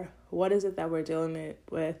are, what is it that we're dealing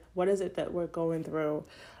with, what is it that we're going through,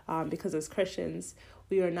 because as Christians,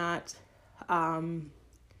 we are not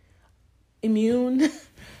immune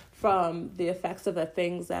from the effects of the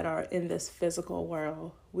things that are in this physical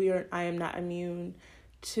world. I am not immune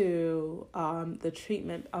to the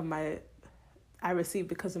treatment I receive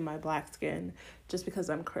because of my Black skin, just because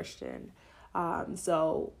I'm Christian.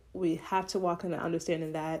 So we have to walk in the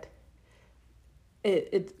understanding that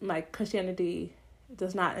my Christianity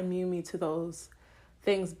does not immune me to those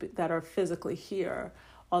things that are physically here,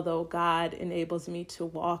 although God enables me to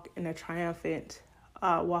walk out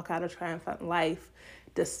a triumphant life,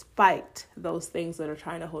 despite those things that are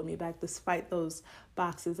trying to hold me back, despite those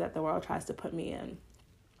boxes that the world tries to put me in.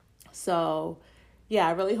 So, yeah,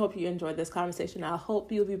 I really hope you enjoyed this conversation. I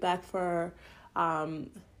hope you'll be back for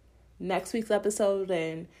next week's episode.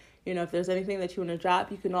 And if there's anything that you want to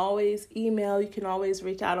drop, you can always email, you can always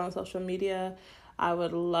reach out on social media. I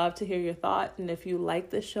would love to hear your thoughts. And if you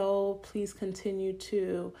like the show, please continue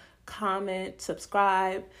to comment,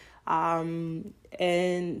 subscribe,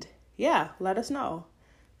 and yeah, let us know.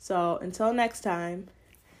 So until next time,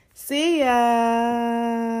 see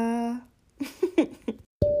ya.